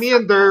 Like me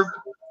and Derv,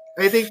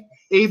 I think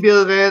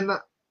Abil Ren,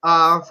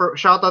 for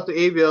shout out to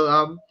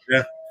Abil.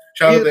 Yeah.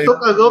 Shout out We to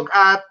took a look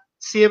at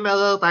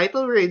CMLL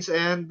title reigns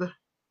and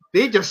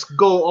they just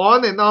go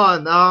on and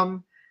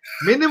on.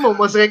 Minimum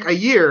was like a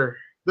year.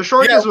 The yeah,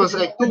 shortest was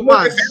like with two more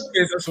months.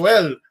 defenses as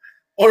well.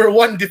 Or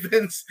one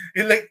defense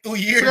in like 2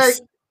 years. It's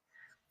like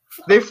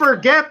they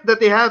forget that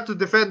they have to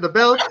defend the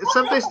belt.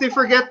 Sometimes they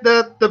forget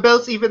that the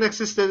belts even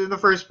existed in the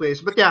first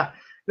place. But yeah,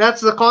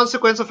 that's the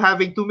consequence of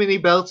having too many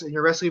belts in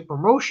your wrestling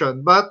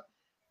promotion. But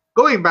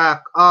going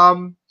back,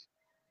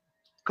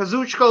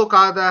 Kazuchika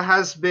Okada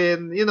has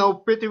been,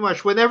 pretty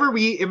much whenever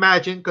we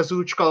imagine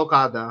Kazuchika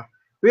Okada,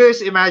 we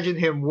always imagine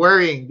him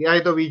wearing the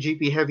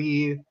IWGP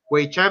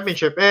Heavyweight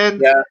Championship.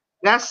 And Yeah.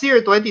 last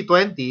year,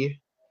 2020,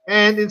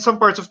 and in some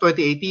parts of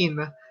 2018,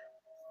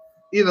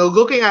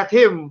 looking at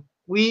him,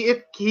 he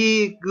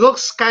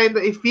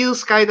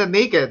feels kind of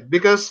naked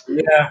because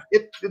Yeah.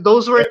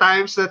 those were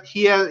times that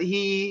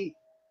he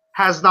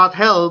has not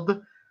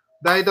held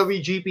the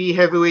IWGP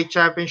Heavyweight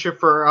Championship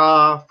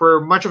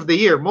for much of the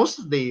year, most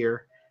of the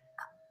year.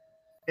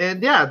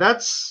 And yeah,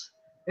 that's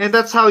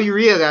how you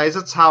realize.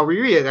 That's how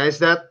we realize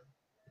that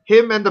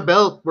him and the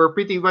belt were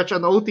pretty much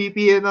an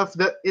OTP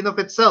in of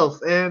itself.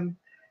 And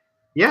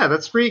yeah,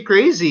 that's pretty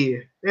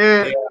crazy.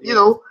 Yeah.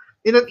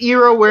 In an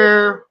era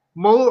where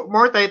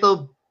most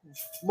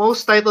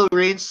title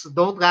reigns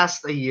don't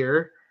last a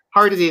year,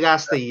 hardly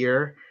last a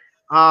year,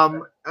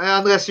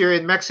 unless you're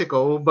in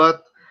Mexico.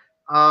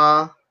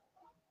 Uh,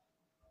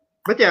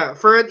 but yeah,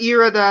 for an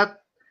era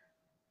that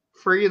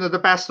for the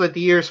past 20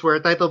 years where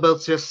title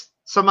belts just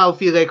somehow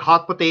feel like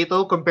hot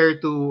potato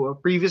compared to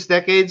previous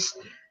decades,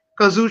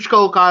 Kazuchika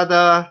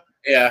Okada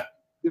Yeah.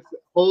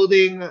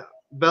 holding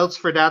belts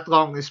for that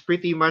long is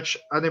pretty much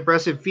an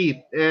impressive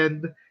feat.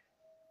 And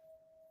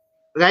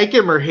like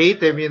him or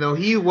hate him,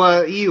 he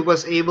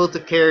was able to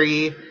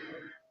carry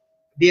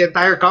the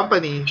entire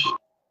company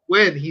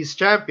when he's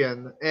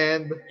champion,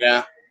 and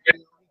Yeah.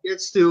 he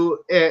gets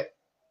to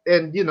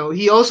and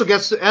he also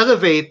gets to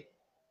elevate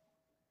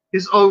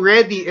his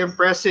already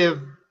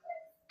impressive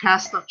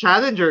cast of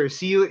challengers.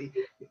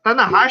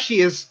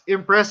 Tanahashi is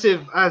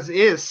impressive as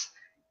is,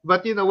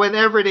 but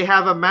whenever they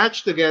have a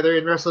match together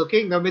in Wrestle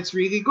Kingdom, it's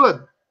really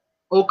good.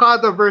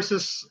 Okada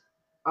versus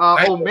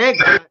Nice.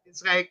 Omega,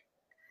 it's like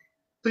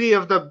three.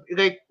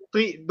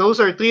 Those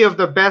are three of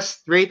the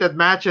best rated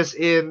matches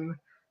in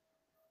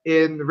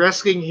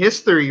wrestling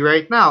history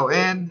right now.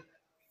 And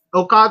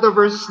Okada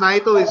versus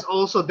Naito is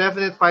also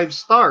definite 5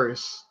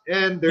 stars.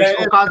 And there's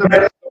Yeah, Okada.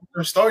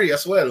 yeah. Story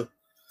as well.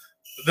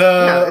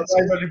 Yeah, The it's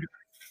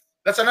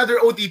That's another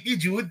OTP,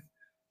 Jude.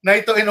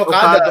 Naito and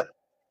Okada. Okada,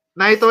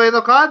 Naito and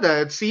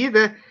Okada. See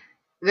the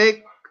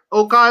like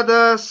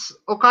Okada's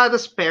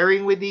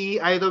pairing with the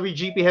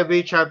IWGP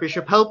Heavyweight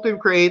Championship helped him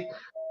create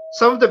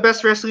some of the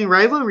best wrestling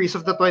rivalries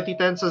of the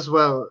 2010s as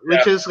well,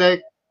 which Yeah. is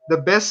like the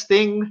best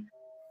thing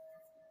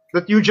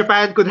that New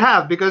Japan could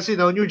have because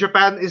New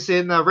Japan is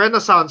in a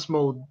renaissance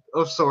mode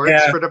of sorts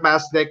Yeah. for the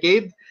past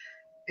decade,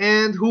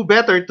 and who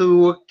better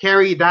to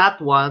carry that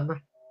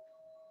one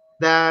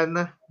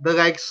than the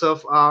likes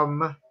of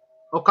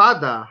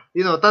Okada.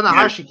 Yeah.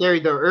 Tanahashi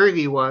carried the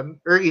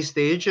early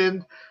stage,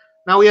 and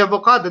now we have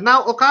Okada.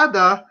 Now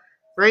Okada,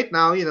 right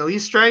now,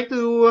 he's trying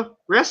to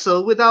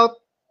wrestle without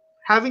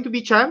having to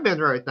be champion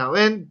right now,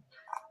 and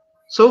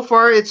so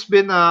far it's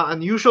been an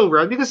unusual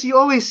run because you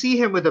always see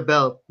him with a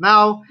belt.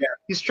 Now Yeah.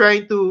 he's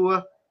trying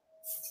to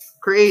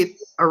create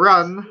a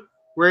run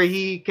where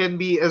he can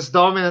be as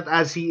dominant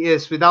as he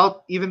is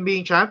without even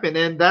being champion,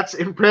 and that's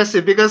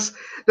impressive because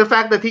the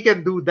fact that he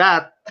can do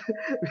that,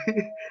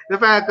 the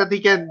fact that he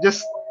can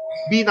just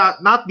be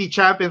not be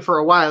champion for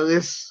a while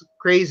is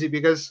crazy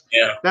because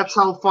Yeah. that's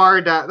how far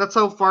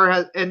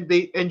and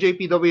the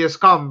NJPW has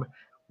come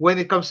when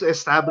it comes to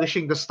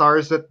establishing the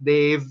stars that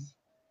they've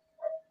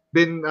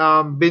been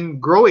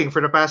growing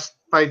for the past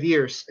 5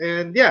 years.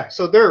 And yeah,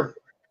 so Derv,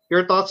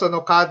 your thoughts on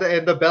Okada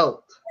and the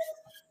belt?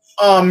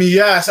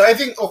 Yeah, so I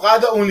think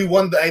Okada only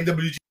won the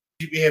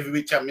IWGP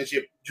Heavyweight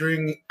Championship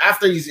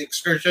after his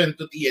excursion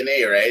to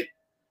TNA, right?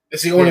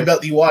 That's the only Yes.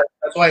 belt he won.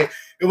 That's why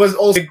it was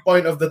also a big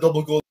point of the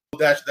double gold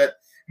dash that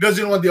he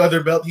doesn't want the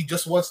other belt. He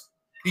just wants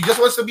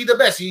to be the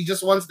best. He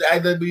just wants the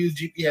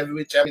IWGP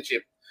Heavyweight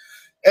Championship.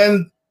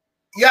 And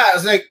yeah,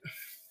 it's like,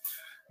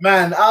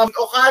 man,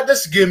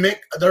 Okada's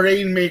gimmick, the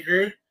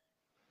Rainmaker,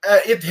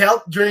 it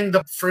helped during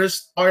the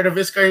first part of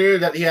his career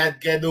that he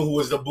had Gedo, who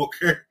was the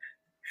booker,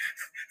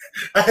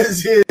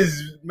 as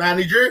his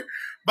manager,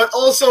 but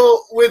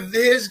also with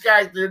his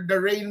character, the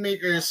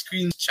Rainmaker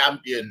screens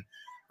champion.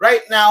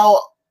 Right now,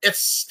 it's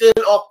still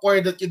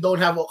awkward that you don't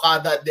have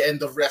Okada at the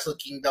end of Wrestle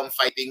Kingdom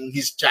fighting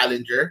his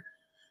challenger.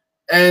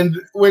 And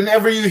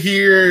whenever you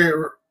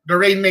hear the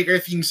Rainmaker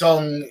theme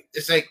song,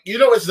 it's like,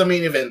 it's the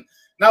main event.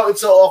 Now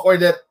it's so awkward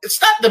that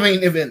it's not the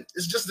main event.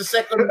 It's just the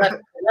second match of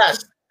the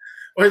last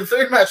or the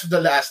third match of the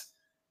last.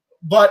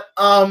 But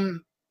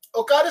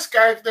Okada's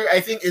character,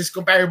 I think, is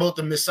comparable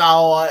to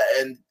Misawa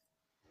and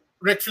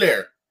Ric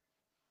Flair.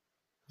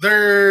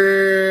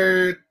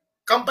 They're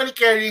company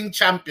carrying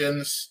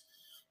champions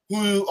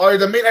who are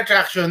the main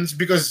attractions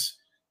because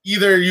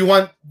either you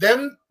want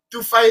them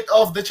to fight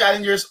off the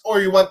challengers or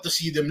you want to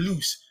see them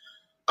lose.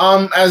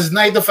 As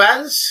Naito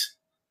fans,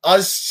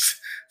 us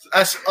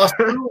as us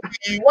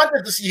we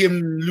wanted to see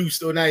him lose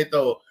to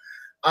Naito.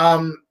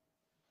 Um,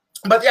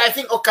 but yeah, I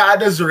think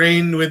Okada's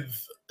reign with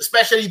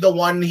especially the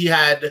one he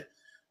had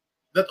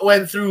that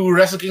went through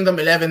Wrestle Kingdom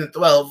 11 and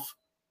 12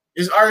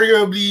 is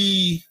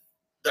arguably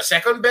the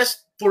second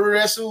best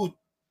Puroresu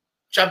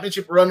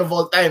championship run of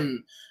all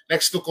time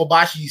next to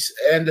Kobashi's.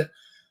 And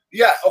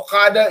yeah,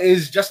 Okada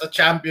is just a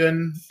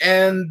champion.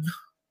 And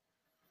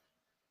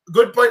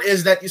good point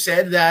is that you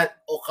said that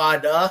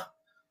Okada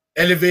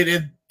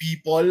elevated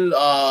people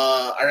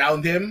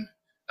around him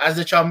as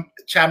the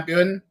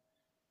champion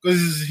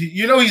because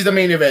he's the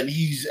main event.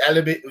 He's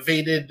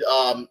elevated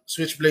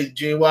Switchblade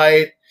Jay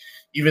White,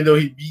 even though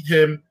he beat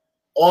him.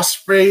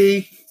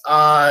 Osprey,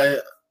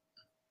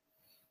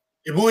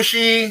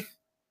 Ibushi,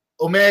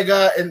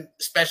 Omega, and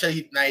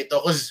especially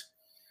Naito. Because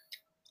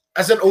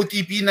as an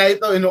OTP,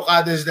 Naito and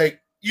Okada is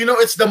like,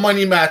 it's the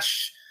money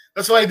match.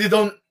 That's why they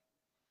don't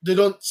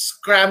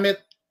cram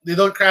it. They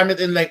don't cram it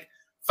in like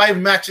 5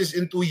 matches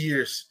in 2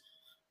 years.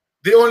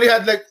 They only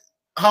had like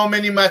how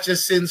many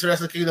matches since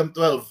Wrestle Kingdom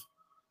 12?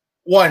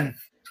 1.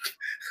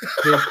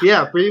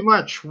 Yeah, pretty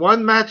much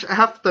 1 match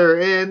after,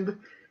 and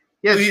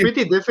yeah, it's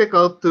pretty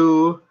difficult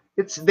to.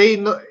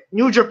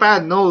 New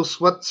Japan knows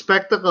what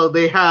spectacle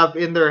they have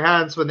in their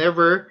hands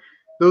whenever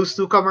those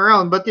two come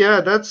around. But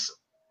yeah, that's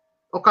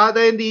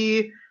Okada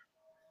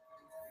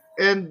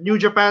and New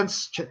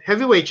Japan's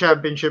heavyweight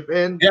championship,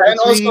 and Yeah, and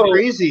it's really also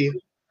crazy.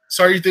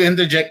 sorry to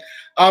interject.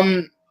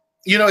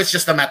 It's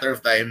just a matter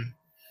of time.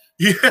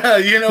 Yeah,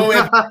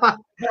 if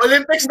the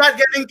Olympics not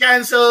getting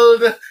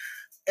canceled,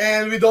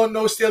 and we don't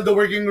know still the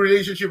working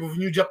relationship of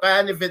New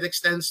Japan if it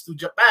extends to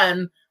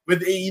Japan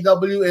with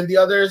AEW and the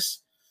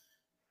others.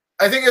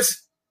 I think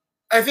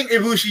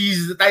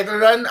Ibushi's title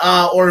run,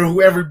 or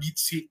whoever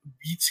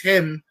beats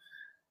him,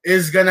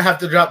 is gonna have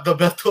to drop the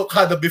belt to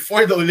Okada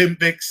before the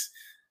Olympics.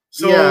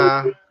 So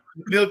Yeah.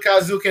 Lil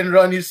Kazu can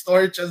run his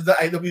torch as the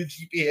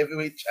IWGP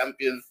Heavyweight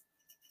Champion.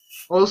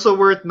 Also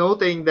worth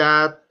noting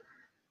that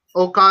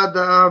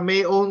Okada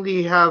may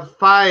only have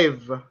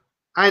 5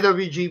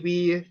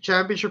 IWGP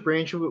Championship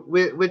reigns,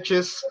 which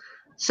is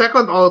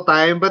second all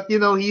time. But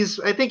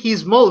I think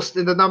he's most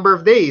in the number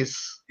of days.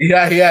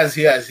 Yeah, he has.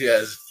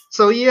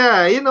 So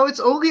yeah, it's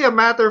only a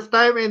matter of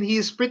time, and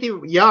he's pretty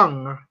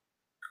young.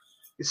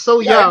 He's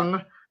so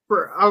young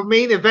for a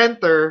main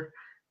eventer.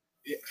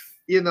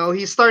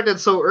 He started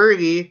so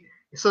early,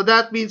 so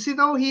that means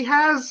he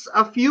has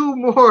a few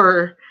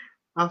more.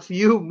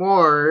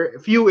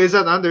 Few is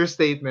an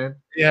understatement.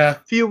 Yeah.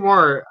 Few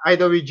more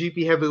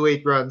IWGP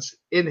heavyweight runs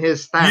in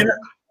his tank.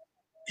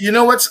 You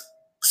know what's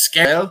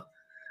scary?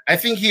 I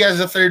think he has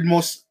the third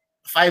most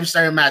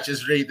 5-star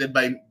matches rated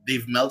by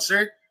Dave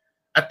Meltzer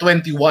at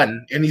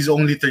 21, and he's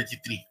only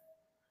 33.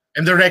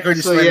 And the record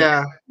is 20.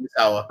 Yeah,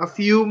 a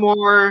few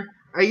more.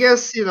 I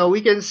guess we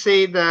can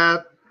say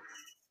that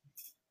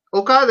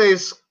Okada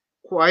is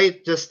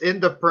quite just in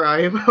the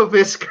prime of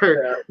his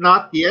career. Yeah.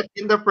 Not yet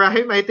in the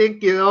prime. I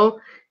think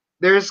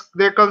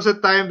there comes a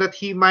time that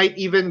he might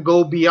even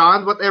go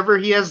beyond whatever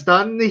he has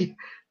done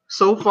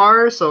so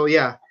far. So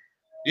yeah,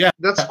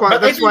 that's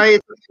why.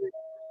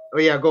 Oh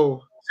yeah,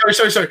 go.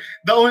 Sorry.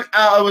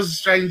 I was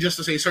trying just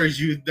to say sorry,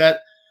 Jude. That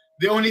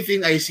the only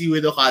thing I see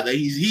with Okada,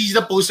 he's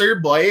the poster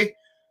boy,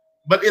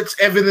 but it's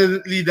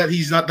evidently that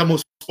he's not the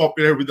most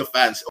popular with the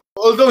fans.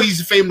 Although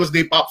he's famous,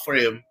 they pop for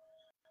him.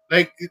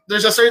 Like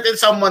there's a certain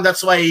someone,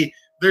 that's why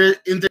they're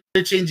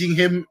interchanging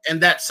him and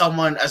that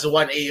someone as a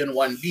 1A and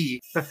 1B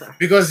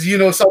because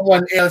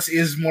someone else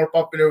is more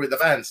popular with the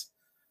fans.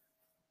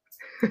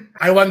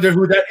 I wonder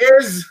who that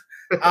is.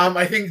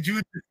 I think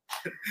Jude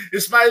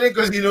is smiling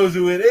because he knows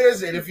who it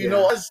is, and if you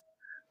know us,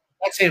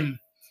 that's him.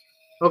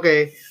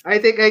 Okay, I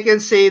think I can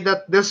say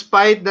that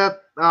despite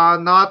that,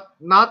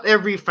 not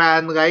every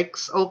fan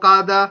likes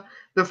Okada.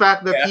 The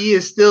fact that he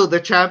is still the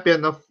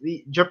champion of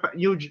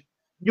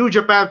New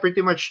Japan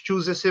pretty much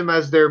chooses him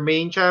as their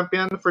main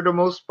champion for the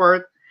most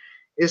part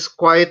is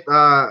quite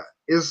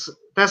is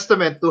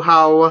testament to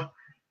how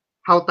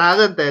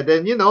talented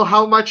and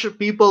how much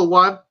people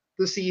want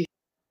to see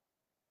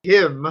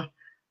him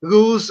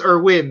lose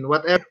or win,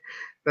 whatever.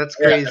 That's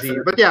crazy.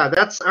 But yeah,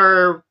 that's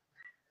our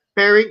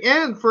pairing,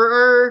 and for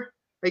our,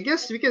 I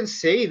guess we can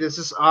say this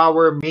is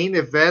our main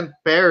event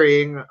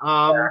pairing.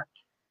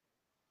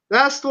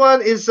 Last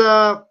one is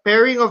a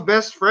pairing of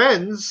best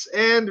friends,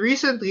 and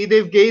recently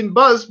they've gained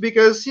buzz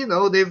because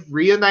they've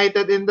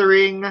reunited in the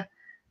ring,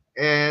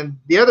 and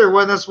the other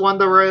one has won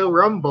the Royal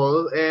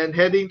Rumble and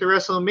heading to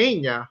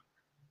WrestleMania,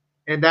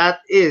 and that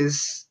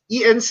is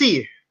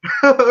ENC,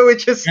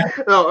 which is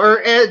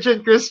or Edge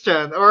and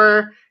Christian,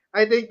 or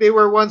I think they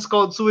were once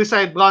called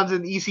Suicide Blondes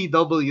in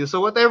ECW.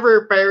 So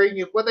whatever pairing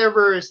you,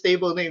 whatever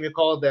stable name you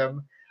call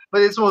them,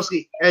 but it's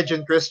mostly Edge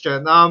and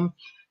Christian.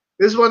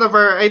 This is one of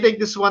our. I think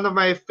this is one of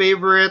my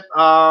favorite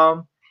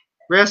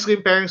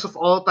wrestling pairings of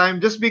all time,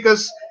 just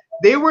because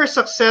they were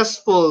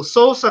successful,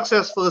 so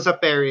successful as a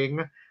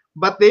pairing,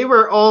 but they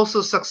were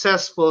also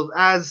successful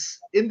as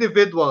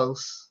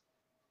individuals.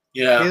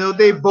 You Yeah. know,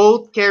 they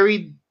both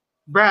carried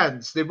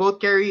brands, they both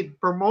carried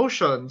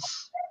promotions,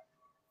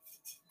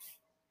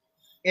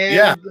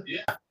 Yeah. and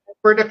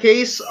for the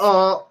case,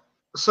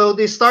 so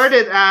they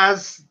started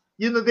as,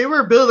 you know, they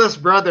were billed as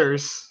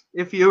brothers.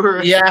 If you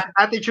were Yeah.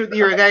 Attitude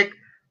Era, like,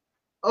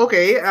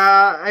 okay,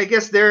 I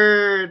guess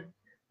they're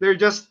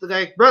just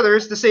like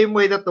brothers, the same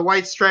way that the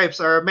White Stripes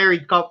are a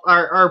married couple,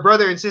 are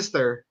brother and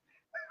sister.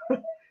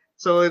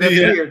 So that's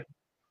Yeah. weird.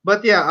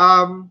 But yeah,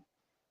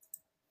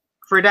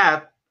 for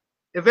that,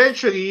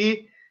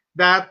 eventually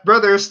that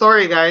brother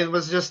storyline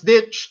was just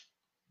ditched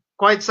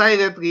quite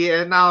silently,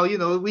 and now, you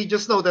know, we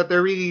just know that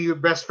they're really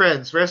best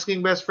friends,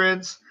 wrestling best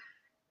friends.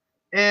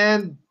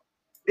 And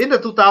in the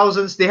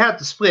 2000s, they had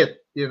to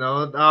split. You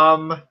know,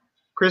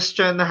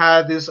 Christian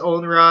had his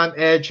own run,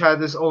 Edge had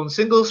his own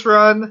singles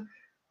run.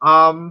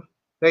 Um,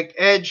 like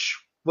Edge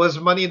was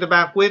Money in the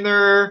Bank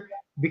winner,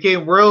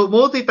 became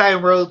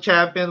multi-time world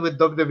champion with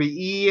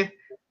WWE.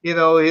 You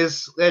know,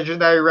 his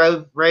legendary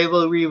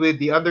rivalry with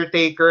The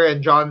Undertaker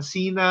and John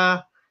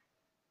Cena.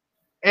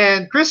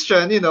 And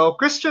Christian, you know,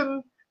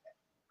 Christian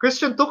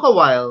took a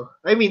while.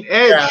 I mean,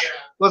 Yeah. Edge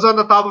was on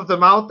the top of the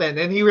mountain,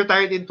 and he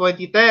retired in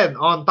 2010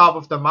 on top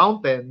of the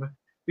mountain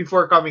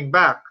before coming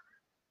back.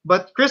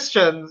 But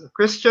Christian,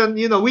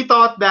 you know, we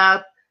thought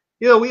that,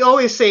 you know, we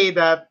always say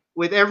that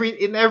with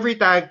every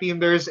tag team,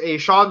 there's a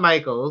Shawn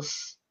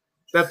Michaels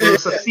that will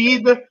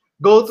succeed,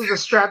 go to the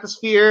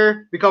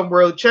stratosphere, become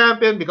world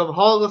champion, become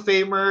Hall of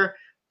Famer,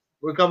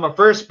 become a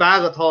first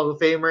ballot Hall of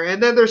Famer,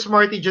 and then there's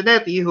Marty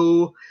Jannetty,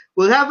 who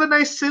will have a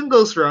nice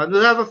singles run,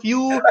 will have a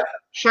few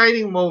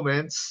shining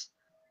moments,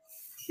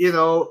 you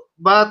know,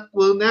 but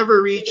will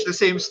never reach the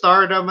same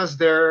stardom as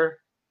their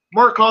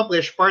more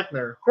accomplished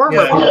partner,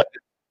 former Yeah. partner.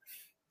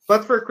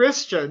 But for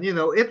Christian, you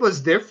know, it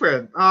was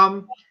different.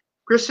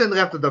 Christian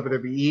left the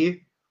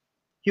WWE.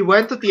 He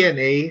went to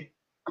TNA,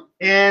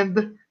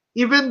 and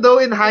even though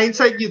in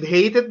hindsight you'd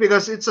hate it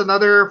because it's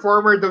another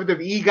former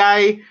WWE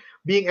guy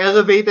being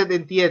elevated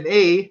in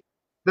TNA,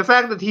 the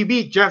fact that he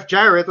beat Jeff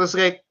Jarrett was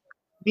like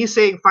me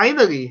saying,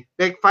 finally,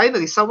 like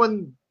finally,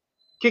 someone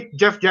kicked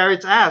Jeff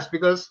Jarrett's ass,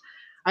 because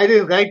I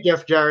didn't like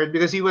Jeff Jarrett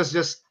because he was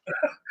just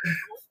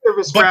But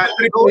the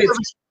Triple no H,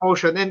 service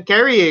promotion and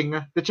carrying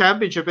the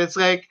championship. It's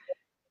like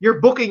you're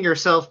booking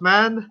yourself,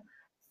 man,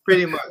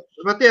 pretty much.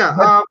 But yeah,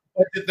 but,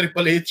 but the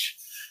Triple H.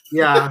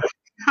 yeah.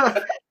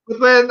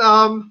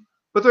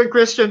 But when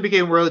Christian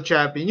became world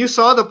champion, you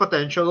saw the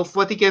potential of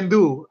what he can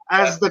do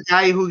Yeah. as the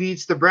guy who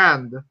leads the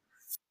brand.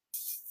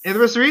 And it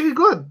was really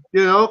good.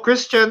 You know,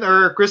 Christian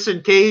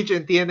Cage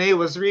in TNA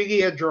was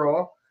really a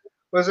draw.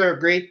 Was a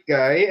great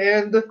guy.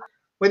 And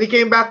when he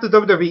came back to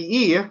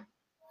WWE,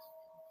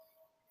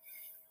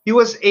 he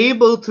was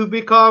able to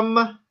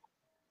become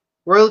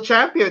world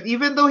champion,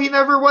 even though he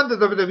never won the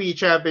WWE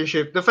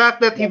championship. The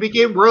fact that he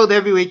became world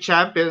heavyweight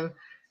champion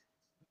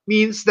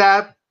means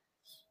that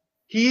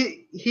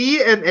he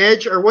and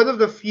Edge are one of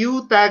the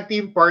few tag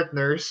team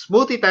partners,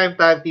 multi-time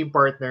tag team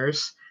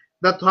partners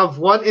that have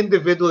won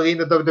individually in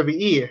the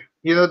WWE.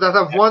 You know, that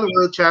have won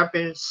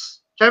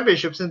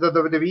championships in the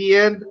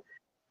WWE, and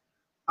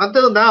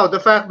until now, the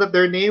fact that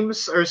their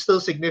names are still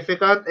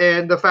significant,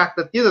 and the fact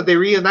that, you know, they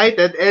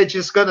reunited, Edge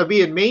is gonna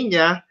be in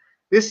Mania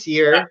this Yeah.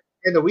 year,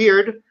 kind of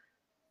weird.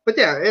 But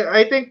yeah,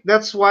 I think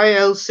that's why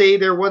I'll say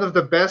they're one of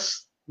the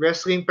best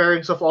wrestling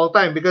pairings of all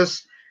time,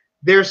 because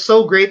they're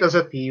so great as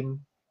a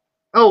team.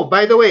 Oh,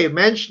 by the way,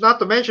 not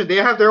to mention,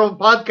 they have their own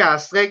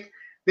podcast. Like,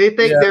 they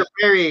take Yeah. their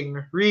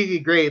pairing really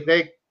great.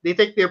 Like, they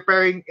take their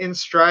pairing in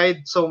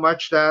stride so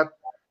much that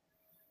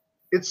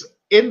it's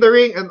in the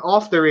ring and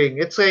off the ring.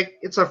 It's like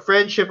it's a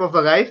friendship of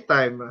a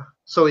lifetime.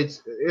 So it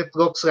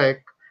looks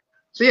like.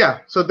 So yeah.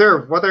 So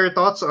Derv, what are your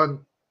thoughts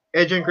on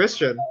Edge and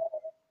Christian?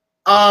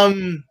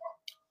 Um,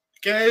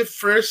 can I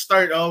first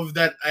start off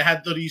that I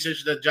had to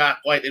research that Jack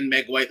White and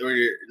Meg White were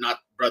not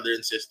brother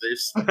and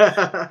sisters.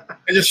 I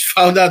just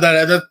found out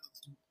that,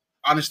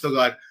 honest to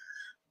God.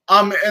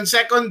 And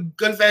second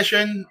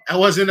confession, I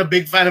wasn't a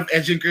big fan of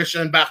Edge and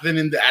Christian back then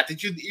in the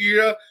Attitude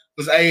Era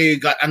because I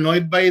got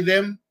annoyed by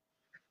them.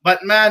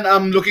 But man,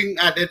 I'm looking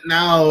at it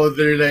now.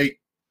 They're like,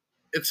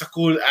 it's a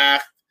cool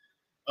act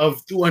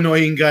of two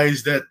annoying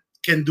guys that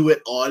can do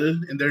it all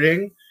in the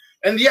ring.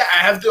 And yeah, I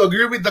have to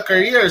agree with the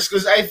careers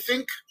because I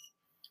think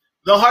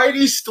the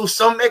Hardys to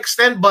some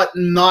extent, but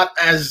not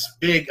as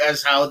big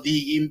as how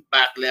the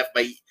impact left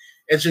by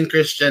Edge and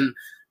Christian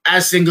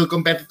as single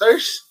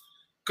competitors.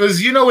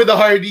 Because you know, with the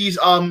Hardys,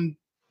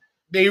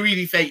 they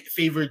really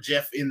favor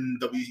Jeff in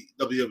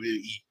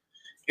WWE,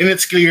 and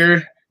it's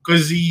clear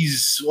because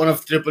he's one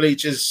of Triple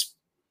H's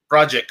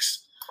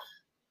projects.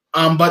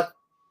 But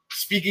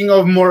speaking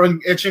of more on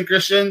Edge and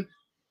Christian,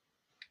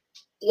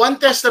 one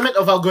testament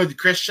of how good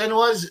Christian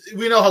was.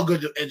 We know how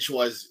good Edge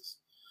was.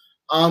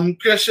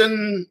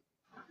 Christian,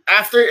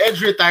 after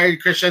Edge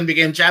retired, Christian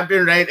became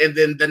champion, right? And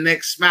then the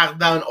next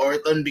SmackDown,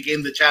 Orton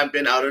became the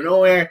champion out of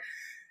nowhere.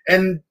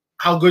 And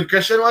how good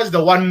Christian was,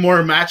 the one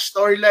more match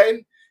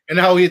storyline, and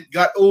how it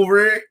got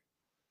over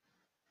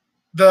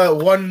the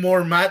one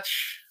more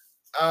match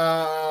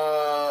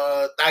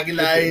Pretty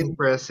tagline.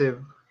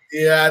 impressive.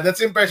 Yeah,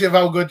 that's impressive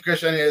how good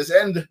Christian is.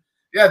 And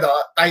yeah, the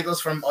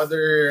titles from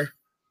other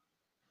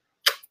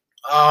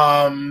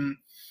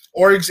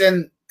orgs,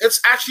 and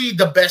it's actually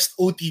the best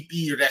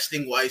OTP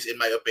wrestling wise in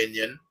my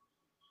opinion.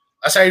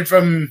 Aside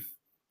from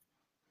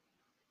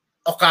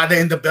Okada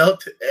in the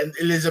belt and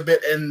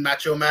Elizabeth and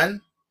Macho Man.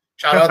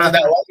 Shout out to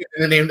that one. I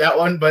didn't name that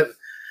one, but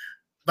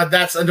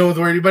that's a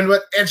noteworthy. But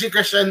what Edge and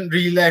Christian,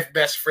 real life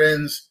best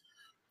friends,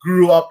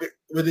 grew up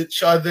with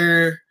each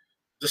other.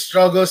 The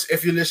struggles,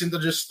 if you listen to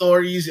the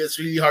stories, it's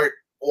really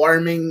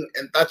heartwarming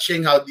and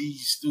touching how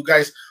these two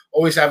guys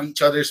always have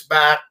each other's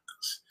back.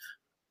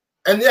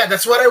 And yeah,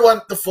 that's what I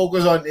want to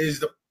focus on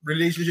is the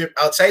relationship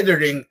outside the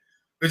ring,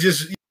 which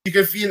is you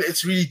can feel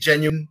it's really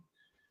genuine.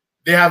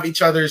 They have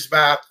each other's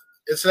back.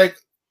 It's like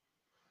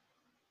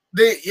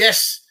they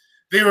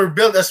were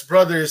built as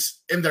brothers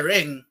in the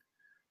ring,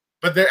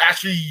 but they're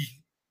actually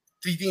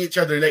treating each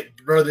other like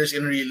brothers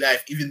in real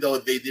life, even though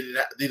they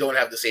don't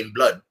have the same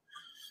blood.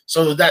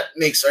 So that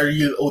makes a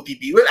real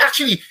OTP. Well,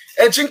 actually,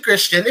 Edge and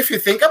Christian, if you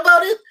think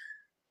about it,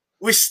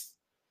 we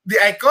the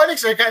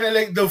Iconics are kind of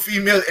like the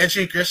female Edge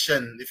and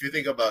Christian, if you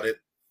think about it.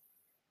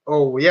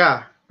 Oh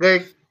yeah,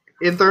 like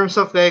in terms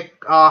of like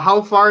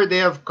how far they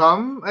have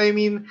come. I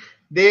mean,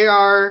 they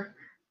are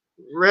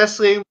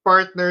wrestling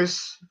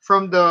partners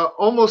from the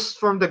almost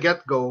from the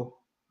get go,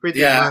 pretty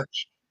Yeah,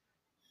 much.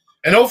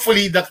 and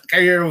hopefully the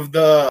career of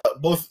the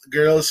both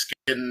girls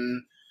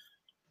can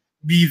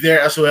be there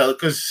as well,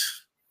 because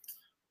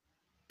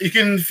you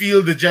can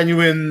feel the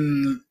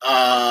genuine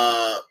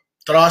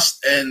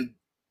trust and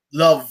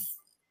love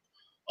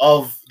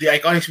of the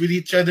Iconics with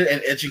each other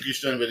and Edge and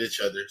Christian with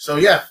each other. So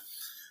yeah,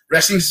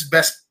 wrestling's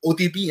best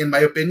OTP in my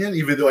opinion,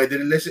 even though I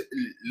didn't list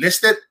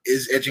it,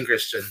 is Edge and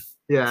Christian.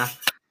 Yeah.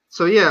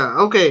 So yeah,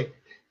 okay.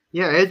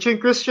 Yeah, Edge and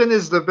Christian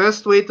is the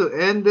best way to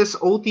end this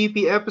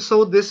OTP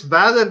episode, this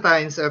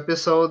Valentine's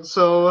episode.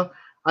 So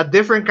a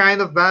different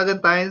kind of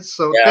Valentine's.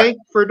 So Yeah. thank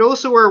for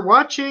those who are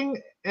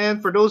watching and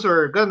for those who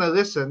are gonna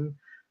listen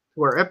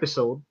to our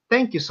episode.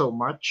 Thank you so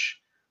much.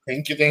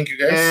 Thank you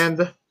guys.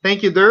 And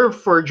thank you, Derv,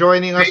 for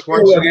joining us Thank you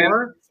once again.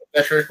 more.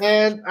 Pleasure.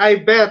 And I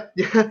bet,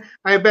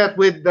 I bet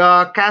with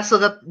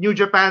New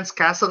Japan's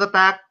Castle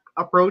Attack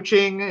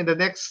approaching in the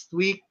next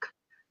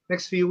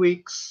few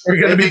weeks,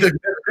 We're gonna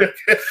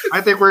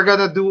I think we're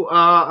gonna do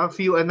a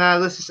few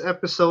analysis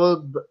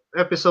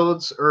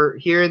episodes or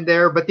here and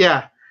there. But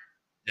yeah,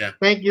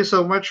 thank you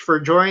so much for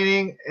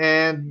joining.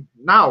 And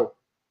now,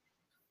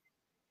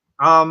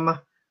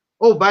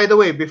 oh, by the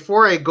way,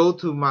 before I go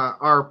to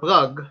our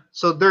plug,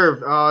 so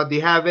Derv, do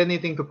you have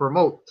anything to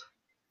promote?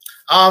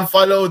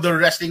 Follow the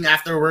Wrestling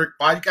After Work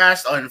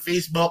podcast on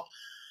Facebook,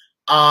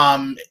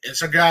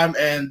 Instagram,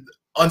 and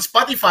on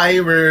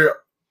Spotify. We're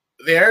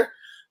there.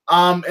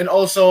 And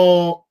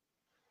also,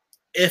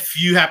 if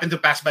you happen to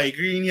pass by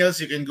Green Hills,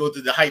 you can go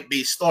to the Hype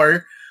Base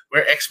store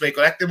where X-Play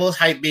Collectibles,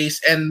 Hype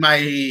Base, and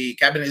my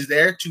cabin is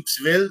there,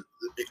 Choopsville.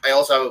 I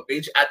also have a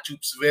page at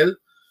Choopsville.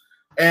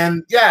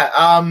 And yeah,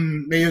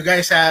 may you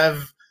guys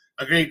have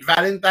a great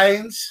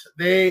Valentine's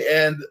Day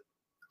and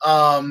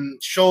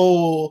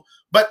show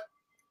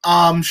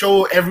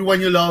everyone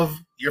you love,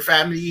 your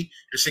family,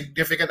 your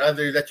significant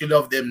other, that you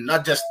love them,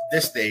 not just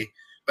this day,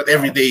 but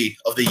every day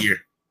of the year.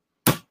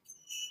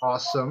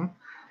 Awesome.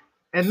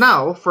 And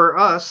now, for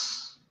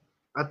us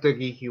at the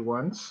Geeky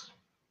Ones,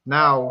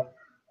 now,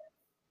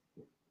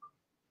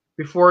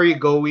 before you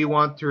go, we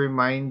want to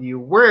remind you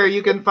where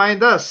you can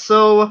find us.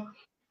 So,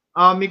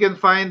 you can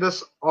find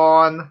us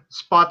on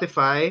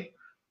Spotify,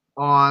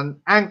 on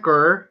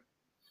Anchor,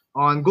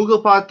 on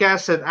Google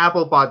Podcasts, and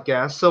Apple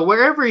Podcasts. So,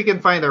 wherever you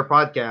can find our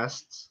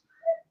podcasts.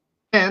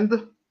 And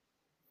you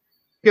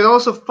can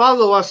also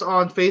follow us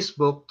on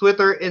Facebook,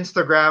 Twitter,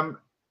 Instagram,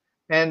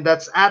 and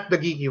that's at the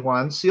Geeky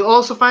Ones. You'll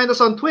also find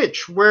us on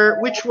Twitch,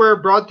 which we're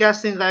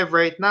broadcasting live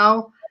right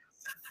now.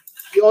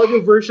 The audio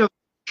version of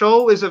the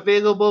show is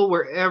available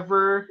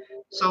wherever.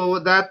 So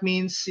that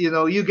means,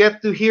 you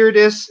get to hear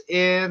this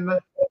in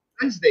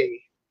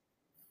Wednesday.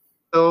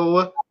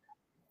 So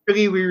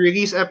usually we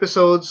release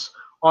episodes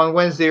on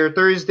Wednesday or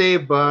Thursday,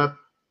 but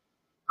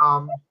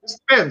this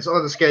depends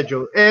on the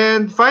schedule.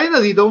 And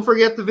finally, don't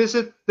forget to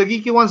visit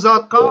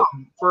thegeekyones.com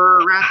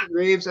for Rants and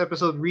Raves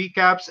episode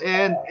recaps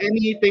and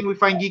anything we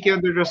find geeky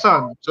under the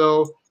sun.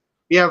 So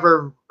we have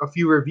a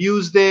few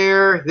reviews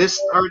there,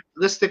 art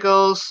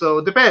listicles, so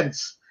it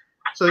depends.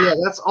 So yeah,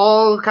 that's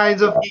all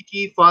kinds of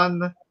geeky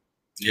fun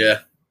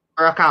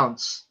our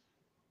accounts.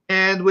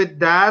 And with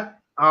that,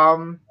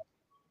 I'd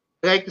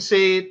like to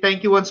say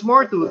thank you once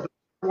more to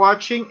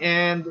watching.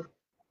 And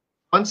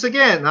once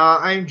again,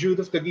 I'm Jude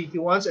of the Geeky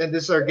Ones, and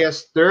this is our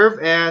guest Derv,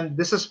 and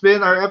this has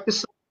been our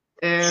episode.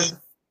 And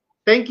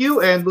Thank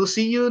you, and we'll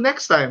see you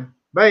next time.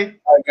 Bye.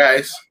 Bye,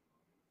 guys.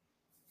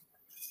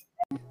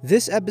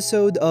 This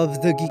episode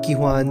of The Geeky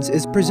Ones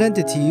is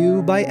presented to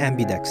you by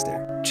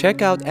Ambidexter.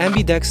 Check out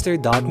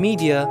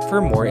ambidexter.media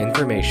for more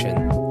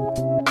information.